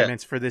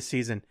disappointments for this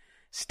season.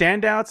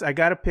 Standouts, I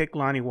gotta pick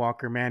Lonnie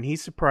Walker, man. He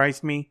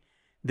surprised me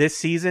this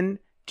season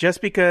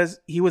just because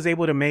he was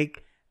able to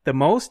make the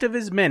most of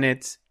his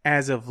minutes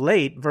as of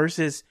late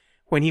versus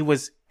when he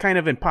was kind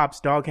of in Pop's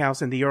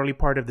doghouse in the early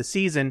part of the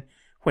season.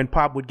 When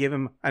Pop would give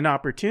him an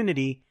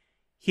opportunity,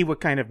 he would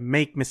kind of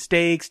make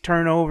mistakes,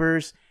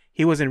 turnovers.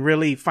 He wasn't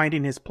really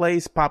finding his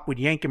place. Pop would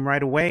yank him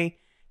right away.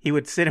 He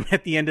would sit him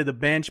at the end of the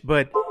bench.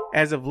 But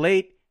as of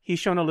late, he's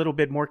shown a little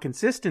bit more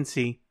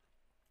consistency.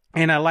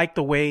 And I like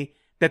the way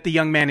that the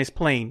young man is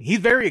playing. He's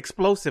very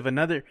explosive.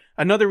 Another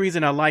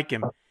reason I like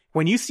him.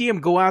 When you see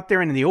him go out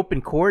there in the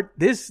open court,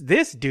 this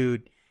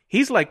dude,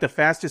 he's like the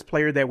fastest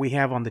player that we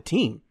have on the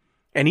team.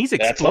 And he's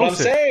explosive. That's what I'm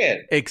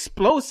saying.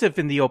 Explosive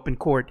in the open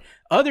court.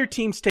 Other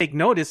teams take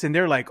notice and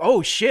they're like,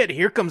 oh shit,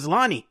 here comes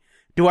Lonnie.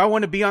 Do I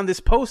want to be on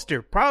this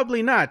poster?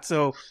 Probably not.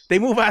 So they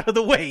move out of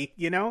the way,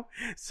 you know?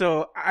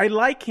 So I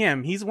like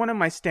him. He's one of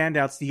my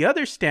standouts. The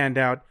other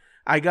standout,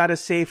 I got to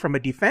say from a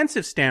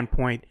defensive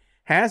standpoint,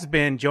 has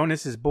been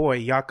Jonas's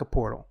boy, Jakob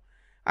Poeltl.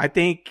 I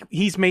think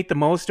he's made the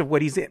most of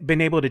what he's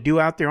been able to do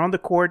out there on the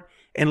court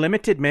in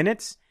limited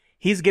minutes.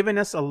 He's given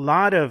us a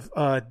lot of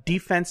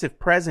defensive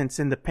presence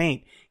in the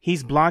paint.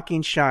 He's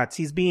blocking shots.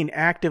 He's being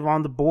active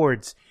on the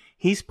boards.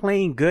 He's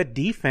playing good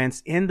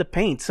defense in the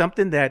paint,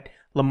 something that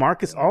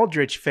LaMarcus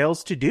Aldridge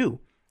fails to do.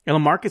 And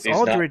LaMarcus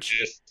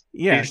Aldridge,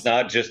 he's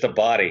not just a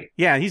body.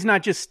 Yeah, he's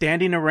not just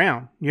standing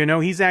around. You know,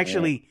 he's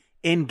actually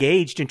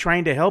engaged and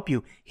trying to help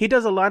you. He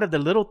does a lot of the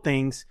little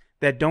things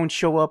that don't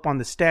show up on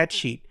the stat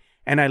sheet.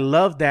 And I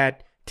love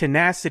that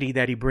tenacity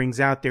that he brings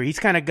out there. He's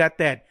kind of got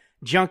that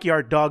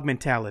junkyard dog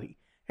mentality.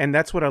 And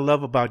that's what I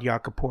love about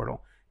Jakob Poeltl.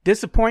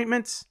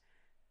 Disappointments.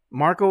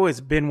 Marco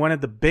has been one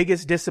of the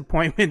biggest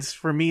disappointments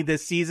for me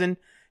this season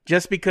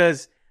just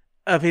because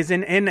of his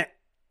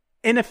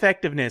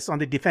ineffectiveness on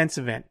the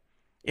defensive end.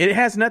 It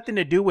has nothing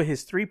to do with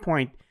his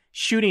three-point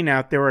shooting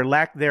out there or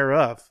lack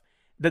thereof.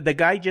 The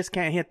guy just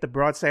can't hit the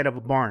broadside of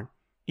a barn.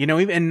 You know,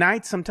 even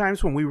nights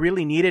sometimes when we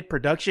really needed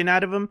production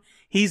out of him,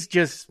 he's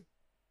just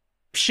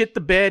shit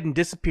the bed and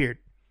disappeared.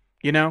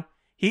 You know,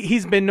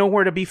 he's been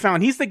nowhere to be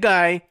found. He's the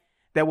guy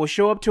that will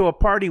show up to a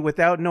party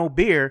without no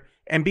beer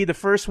and be the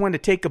first one to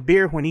take a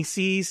beer when he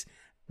sees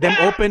them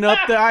open up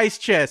the ice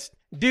chest.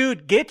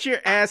 Dude, get your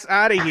ass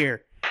out of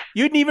here.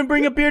 You didn't even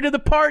bring a beer to the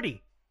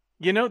party.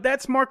 You know,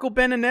 that's Marco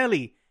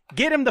Beninelli.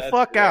 Get him the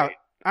fuck out.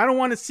 I don't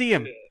want to see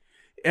him.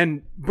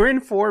 And Bryn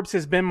Forbes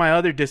has been my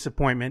other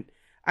disappointment.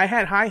 I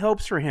had high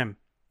hopes for him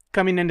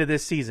coming into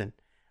this season.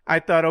 I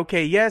thought,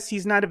 okay, yes,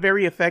 he's not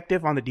very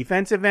effective on the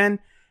defensive end,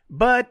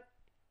 but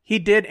he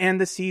did end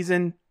the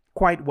season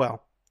quite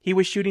well. He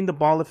was shooting the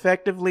ball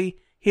effectively.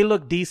 He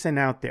looked decent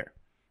out there.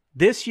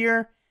 This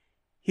year,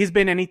 he's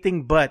been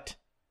anything but.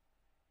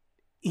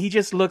 He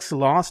just looks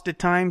lost at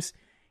times.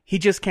 He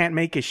just can't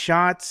make his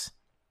shots.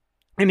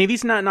 And if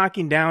he's not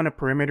knocking down a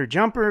perimeter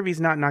jumper, if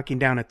he's not knocking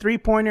down a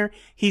three-pointer,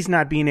 he's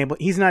not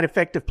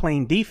effective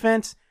playing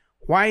defense.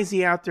 Why is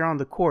he out there on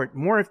the court?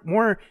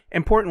 More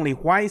importantly,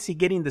 why is he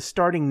getting the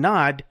starting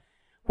nod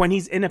when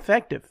he's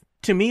ineffective?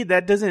 To me,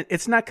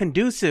 it's not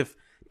conducive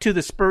to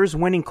the Spurs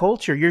winning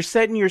culture. You're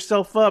setting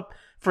yourself up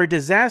for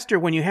disaster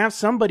when you have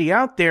somebody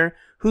out there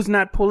who's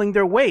not pulling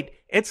their weight.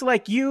 It's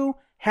like you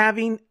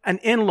having an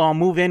in-law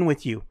move in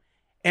with you.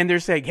 And they're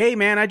saying, hey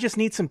man, I just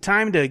need some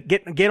time to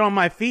get on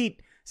my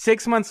feet.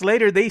 6 months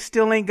later, they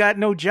still ain't got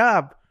no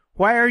job.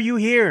 Why are you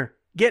here?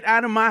 Get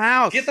out of my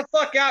house. Get the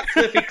fuck out,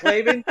 Cliffy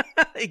Clavin.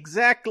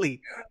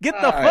 Exactly. Get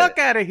the fuck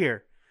out of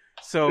here.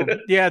 So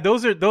yeah,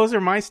 those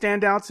are my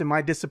standouts and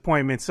my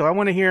disappointments. So I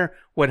want to hear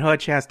what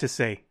Hutch has to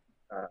say.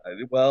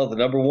 Well, the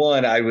number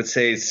one I would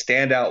say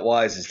standout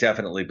wise is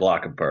definitely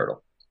Jakob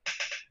Poeltl.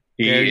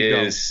 He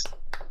is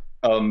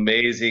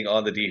amazing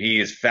on the D. He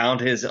has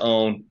found his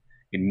own.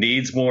 He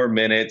needs more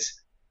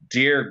minutes.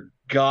 Dear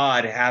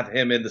God, have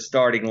him in the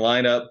starting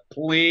lineup.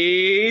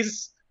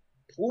 Please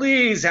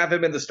have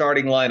him in the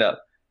starting lineup.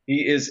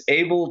 He is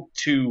able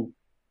to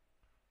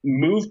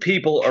move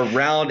people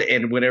around,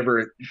 and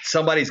whenever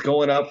somebody's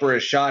going up for a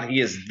shot, he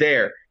is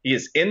there. He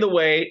is in the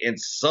way in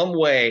some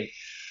way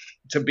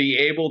to be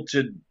able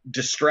to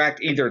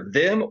distract either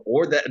them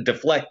or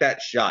deflect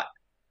that shot.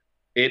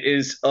 It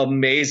is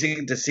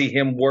amazing to see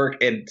him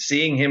work and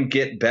seeing him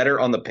get better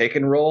on the pick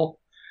and roll.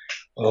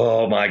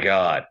 Oh my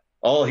God.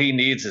 All he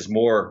needs is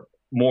more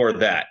of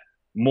that.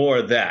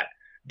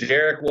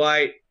 Derek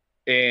White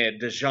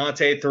and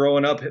DeJounte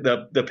throwing up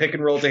the pick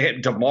and roll to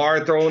him.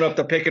 DeMar throwing up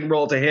the pick and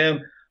roll to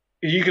him.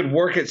 You can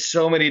work it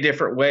so many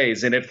different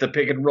ways. And if the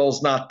pick and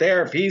roll's not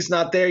there, if he's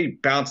not there, you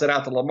bounce it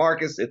out to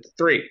LaMarcus. It's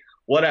 3,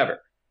 whatever.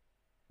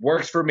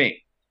 Works for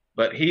me.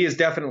 but he is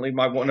definitely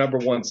my number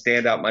one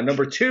standout. My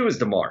number two is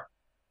DeMar.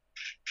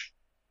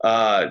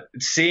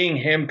 Seeing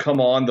him come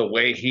on the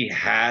way he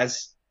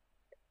has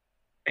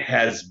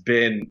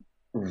been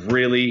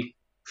really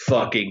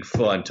fucking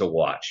fun to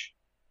watch.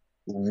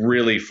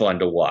 Really fun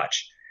to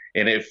watch.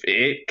 And if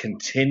it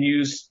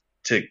continues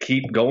to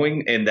keep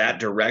going in that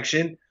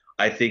direction,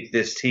 I think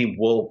this team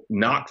will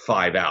knock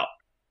 5 out.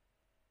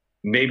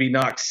 Maybe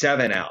knock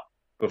 7 out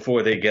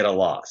before they get a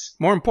loss.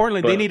 More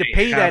importantly, they need to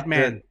pay that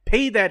man.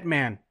 Pay that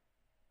man.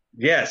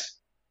 Yes,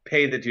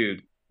 pay the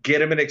dude.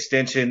 Get him an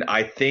extension.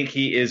 I think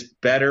he is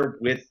better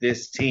with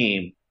this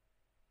team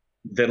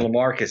than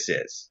LaMarcus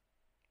is.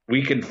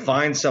 We can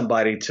find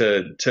somebody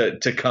to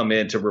come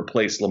in to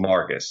replace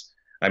LaMarcus.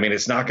 I mean,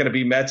 it's not going to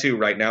be Metu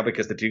right now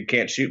because the dude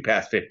can't shoot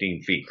past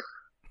 15 feet.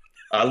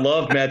 I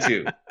love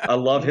Metu. I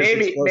love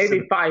his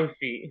maybe 5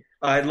 feet.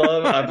 I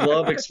love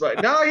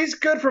no, he's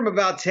good from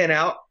about 10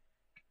 out,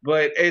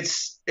 but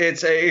it's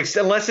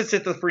unless it's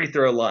at the free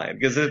throw line,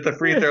 because at the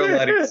free throw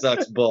line it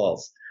sucks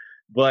balls.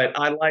 But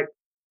I like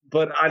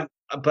Metu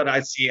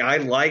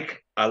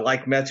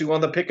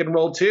on the pick and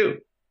roll too.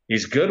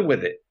 He's good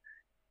with it.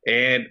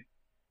 And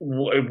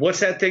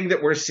what's that thing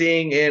that we're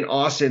seeing in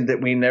Austin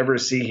that we never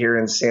see here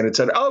in San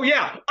Antonio? Oh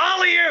yeah,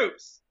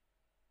 alley-oops.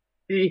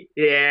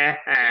 Yeah,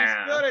 he's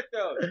good at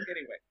those.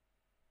 Anyway,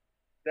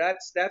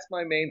 that's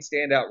my main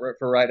standout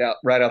for right out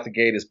the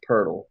gate is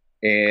Pirtle,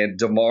 and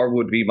DeMar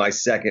would be my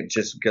second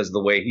just because of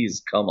the way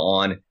he's come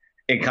on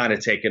and kind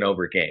of taken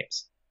over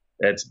games.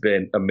 That's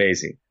been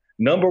amazing.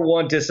 Number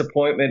one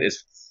disappointment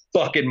is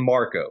fucking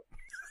Marco.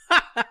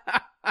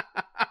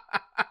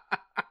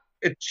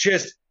 It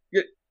just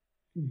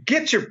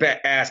get your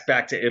ass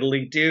back to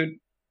Italy, dude.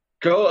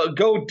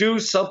 Go do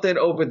something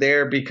over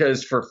there,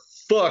 because for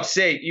fuck's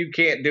sake, you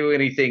can't do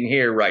anything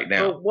here right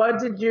now. But what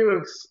did you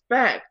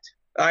expect?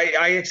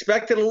 I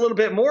expected a little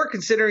bit more,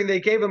 considering they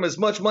gave him as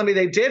much money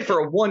they did for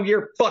a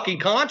 1-year fucking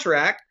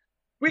contract.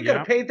 We could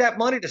have paid that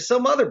money to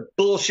some other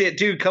bullshit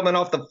dude coming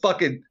off the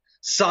fucking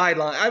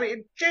sideline. I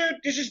mean, dude,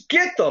 just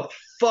get the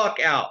fuck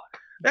out.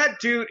 That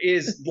dude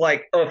is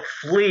like a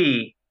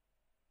flea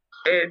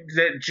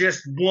that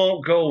just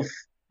won't go.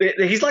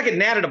 He's like a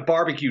gnat at a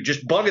barbecue,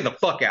 just bugging the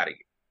fuck out of you.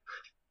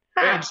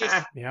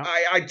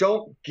 I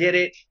don't get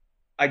it.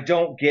 I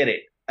don't get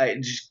it.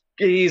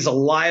 He's a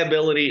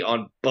liability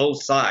on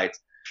both sides.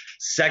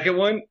 Second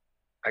one,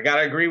 I got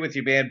to agree with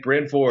you, man.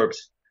 Bryn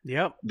Forbes.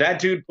 Yep. That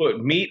dude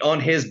put meat on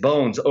his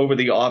bones over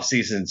the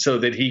offseason so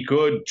that he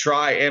could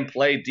try and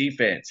play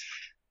defense.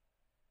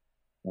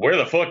 Where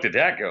the fuck did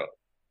that go?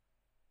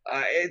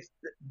 It's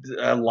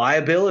a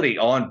liability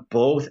on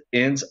both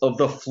ends of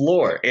the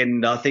floor,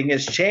 and nothing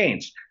has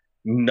changed.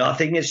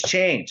 Nothing has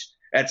changed.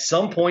 At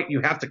some point,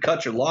 you have to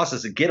cut your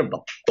losses and get them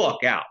the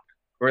fuck out,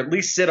 or at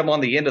least sit them on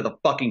the end of the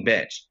fucking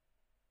bench.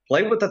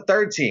 Play with the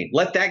third team.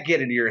 Let that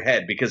get into your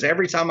head, because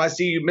every time I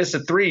see you miss a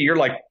three, you're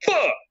like,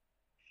 fuck.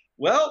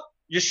 Well,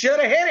 you should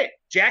have hit it,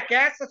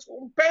 jackass. That's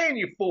what we're paying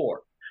you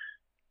for.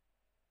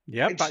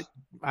 Yep,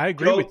 I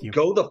agree with you.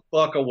 Go the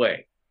fuck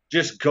away.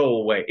 Just go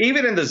away.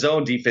 Even in the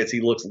zone defense, he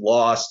looks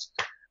lost.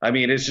 I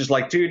mean, it's just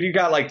like, dude, you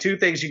got like two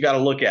things you got to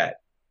look at.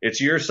 It's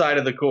your side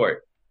of the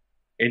court,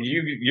 and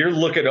you're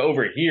looking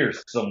over here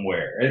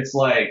somewhere. It's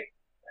like,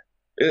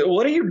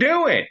 what are you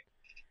doing?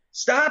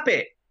 Stop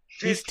it.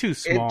 He's too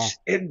small.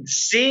 And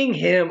seeing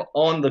him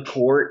on the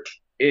court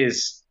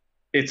it's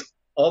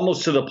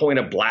almost to the point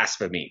of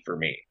blasphemy for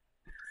me.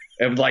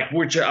 And like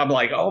I'm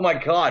like, oh my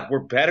God, we're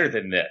better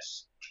than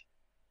this.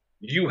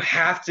 You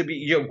have to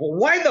be.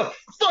 Why the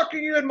fuck are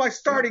you in my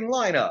starting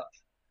lineup?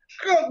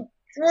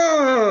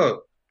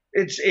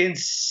 It's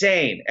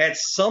insane. At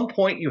some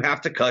point, you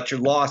have to cut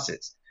your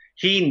losses.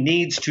 He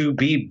needs to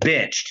be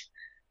benched.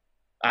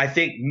 I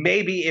think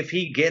maybe if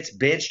he gets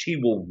benched, he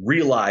will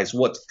realize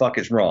what the fuck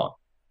is wrong.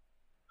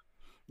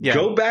 Yeah.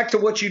 Go back to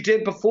what you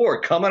did before,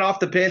 coming off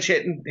the bench,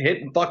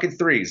 hitting fucking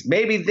threes.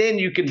 Maybe then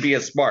you can be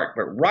a spark.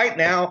 But right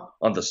now,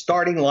 on the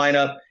starting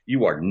lineup,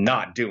 you are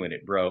not doing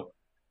it, bro.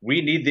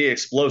 We need the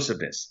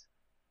explosiveness,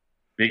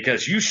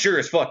 because you sure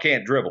as fuck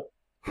can't dribble.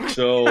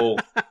 So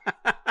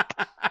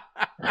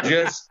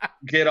just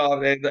get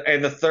off.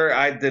 And the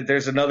third,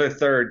 there's another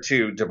third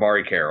too,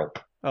 Damari Carroll.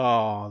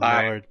 Oh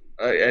Lord,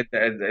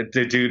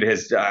 the dude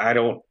has.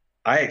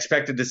 I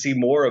expected to see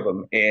more of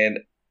him, and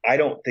I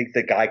don't think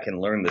the guy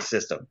can learn the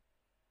system.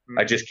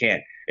 I just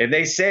can't. And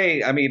they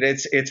say, I mean,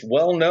 it's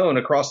well known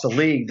across the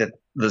league that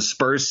the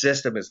Spurs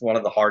system is one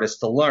of the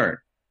hardest to learn.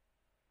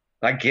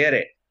 I get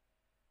it.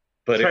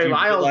 But Trey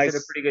Lyles did a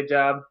pretty good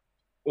job.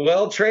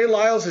 Well, Trey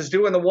Lyles is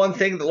doing the one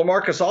thing that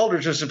LaMarcus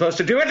Aldridge was supposed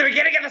to do at the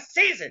beginning of the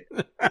season.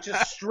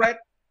 Just stretch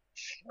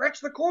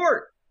the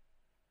court.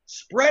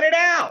 Spread it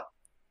out.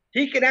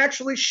 He can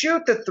actually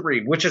shoot the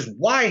three, which is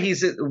why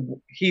he's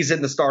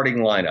in the starting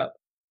lineup.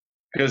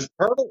 Because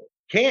Pirtle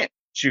can't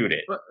shoot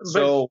it. But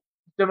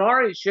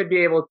Damari should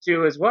be able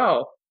to as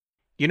well.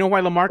 You know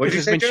why LaMarcus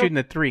has been shooting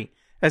the three?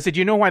 I said,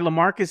 you know why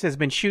LaMarcus has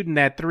been shooting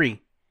that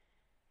three?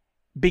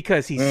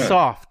 Because he's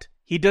soft.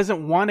 He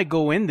doesn't want to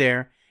go in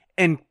there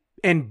and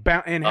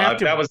have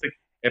to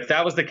If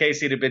that was the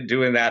case, he'd have been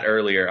doing that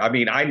earlier. I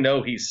mean, I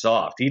know he's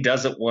soft. He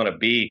doesn't want to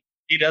be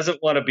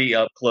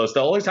up close.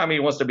 The only time he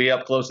wants to be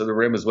up close to the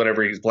rim is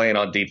whenever he's playing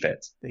on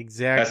defense.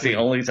 Exactly. That's the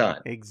only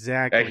time.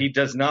 Exactly. He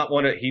doesn't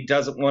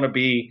want to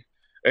be.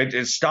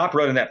 Stop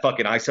running that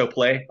fucking ISO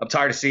play. I'm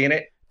tired of seeing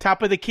it.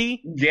 Top of the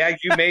key? Yeah,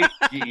 you may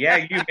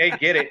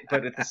get it,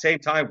 but at the same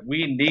time,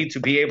 we need to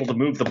be able to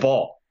move the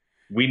ball.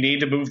 We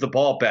need to move the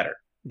ball better.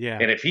 Yeah.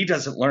 And if he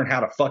doesn't learn how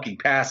to fucking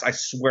pass, I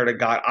swear to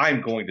God,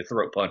 I'm going to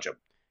throat punch him.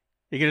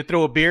 You're going to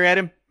throw a beer at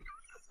him?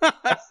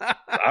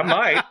 I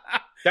might.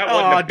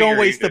 Don't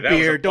waste the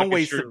beer. Don't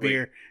waste the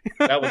beer.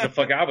 That was a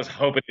fucking. I was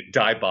hoping to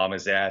dive bomb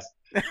his ass.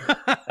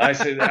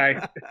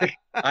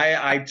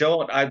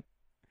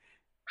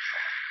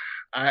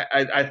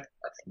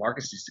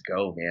 Marcus needs to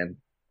go, man.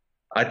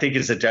 I think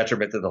it's a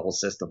detriment to the whole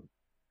system.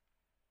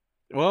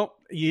 Well,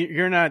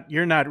 you're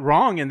not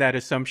wrong in that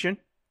assumption.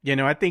 You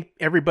know, I think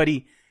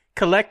everybody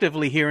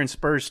collectively here in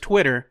Spurs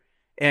Twitter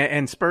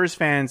and Spurs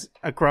fans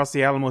across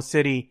the Alamo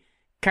City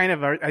kind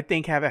of I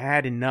think have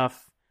had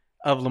enough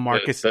of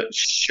LaMarcus. The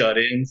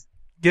shut-ins.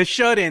 The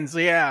shut-ins,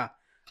 yeah.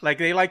 Like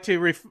they like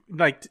to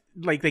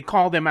like they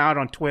call them out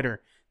on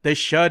Twitter. The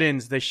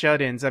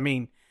shut-ins. I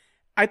mean,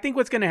 I think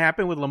what's going to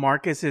happen with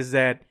LaMarcus is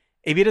that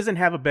if he doesn't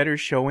have a better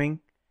showing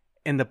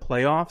in the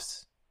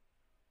playoffs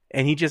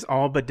and he just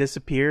all but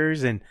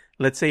disappears, and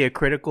let's say a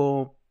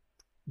critical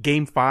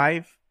game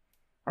 5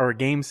 or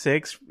game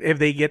 6, if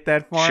they get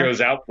that far,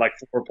 shows out like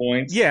 4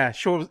 points. Yeah,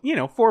 shows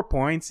 4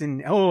 points, and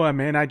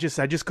man, I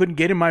just couldn't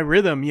get in my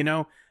rhythm.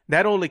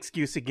 That old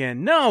excuse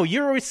again. No,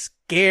 you were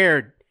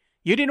scared.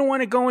 You didn't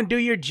want to go and do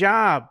your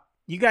job.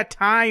 You got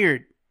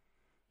tired.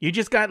 You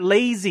just got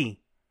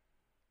lazy,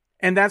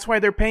 and that's why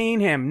they're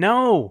paying him.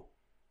 No.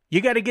 You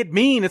got to get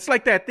mean. It's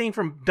like that thing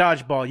from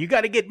Dodgeball. You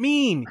got to get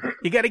mean.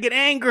 You got to get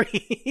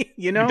angry.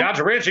 You dodge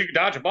a wrench, you can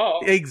dodge a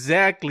ball.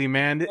 Exactly,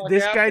 man.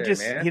 This guy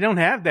he don't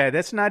have that.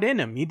 That's not in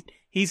him.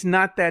 He's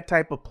not that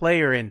type of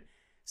player. And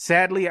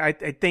sadly, I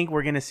think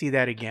we're going to see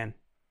that again.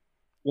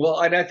 Well,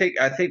 and I think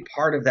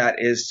part of that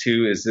is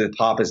that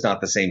Pop is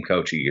not the same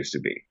coach he used to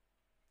be.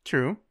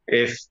 True.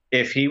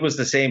 If he was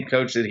the same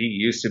coach that he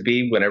used to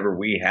be whenever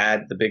we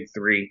had the big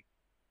three,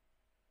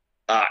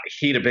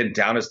 he'd have been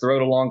down his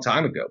throat a long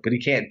time ago, but he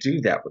can't do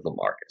that with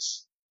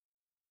LaMarcus.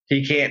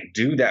 He can't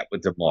do that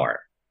with DeMar.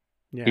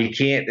 Yeah. He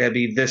can't. I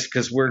mean,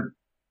 because we're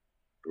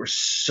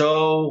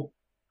so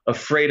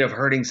afraid of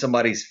hurting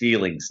somebody's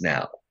feelings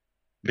now.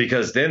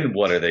 Because then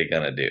what are they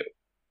gonna do?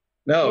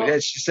 No,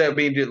 it's just. I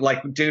mean,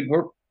 like, dude,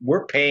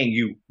 we're paying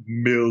you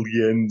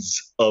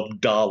millions of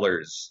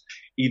dollars.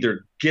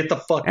 Either get the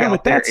fuck and out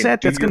with there. That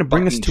said, that's going to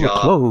bring us to a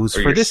close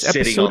for this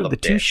episode of the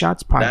Two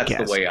Shots Podcast.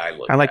 That's the way I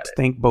look. I'd like to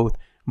thank both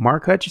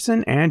Mark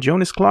Hutchison and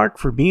Jonas Clark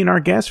for being our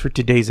guests for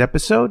today's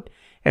episode.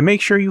 And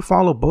make sure you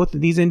follow both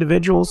of these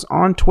individuals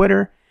on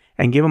Twitter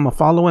and give them a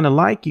follow and a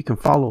like. You can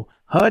follow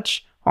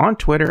Hutch on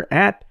Twitter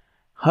at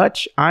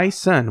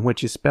HutchEyesun,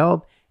 which is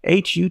spelled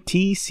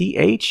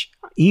HutchEyesun.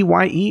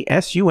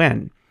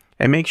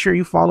 And make sure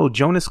you follow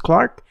Jonas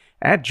Clark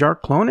at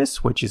Jarklonis,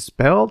 which is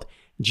spelled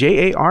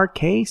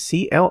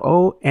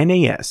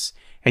Jarkclonas.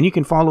 And you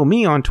can follow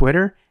me on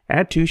Twitter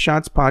at Two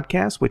Shots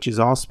Podcast, which is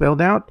all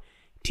spelled out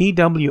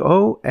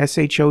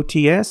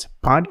TWOSHOTS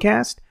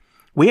podcast.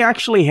 We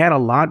actually had a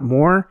lot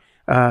more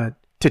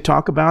to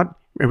talk about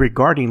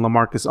regarding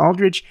LaMarcus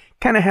Aldridge.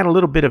 Kind of had a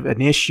little bit of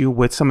an issue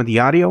with some of the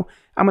audio.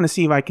 I'm going to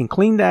see if I can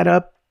clean that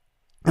up,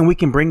 and we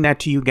can bring that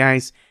to you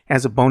guys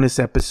as a bonus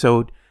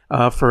episode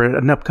for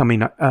an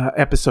upcoming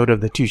episode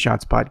of the Two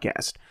Shots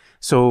Podcast.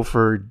 So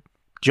for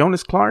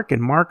Jonas Clark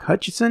and Mark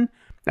Hutchison,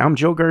 I'm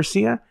Joe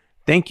Garcia.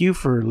 Thank you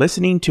for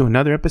listening to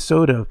another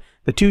episode of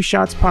the Two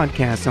Shots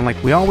Podcast. And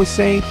like we always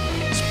say,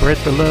 spread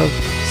the love,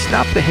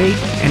 stop the hate,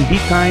 and be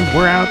kind.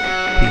 We're out.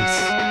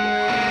 Peace.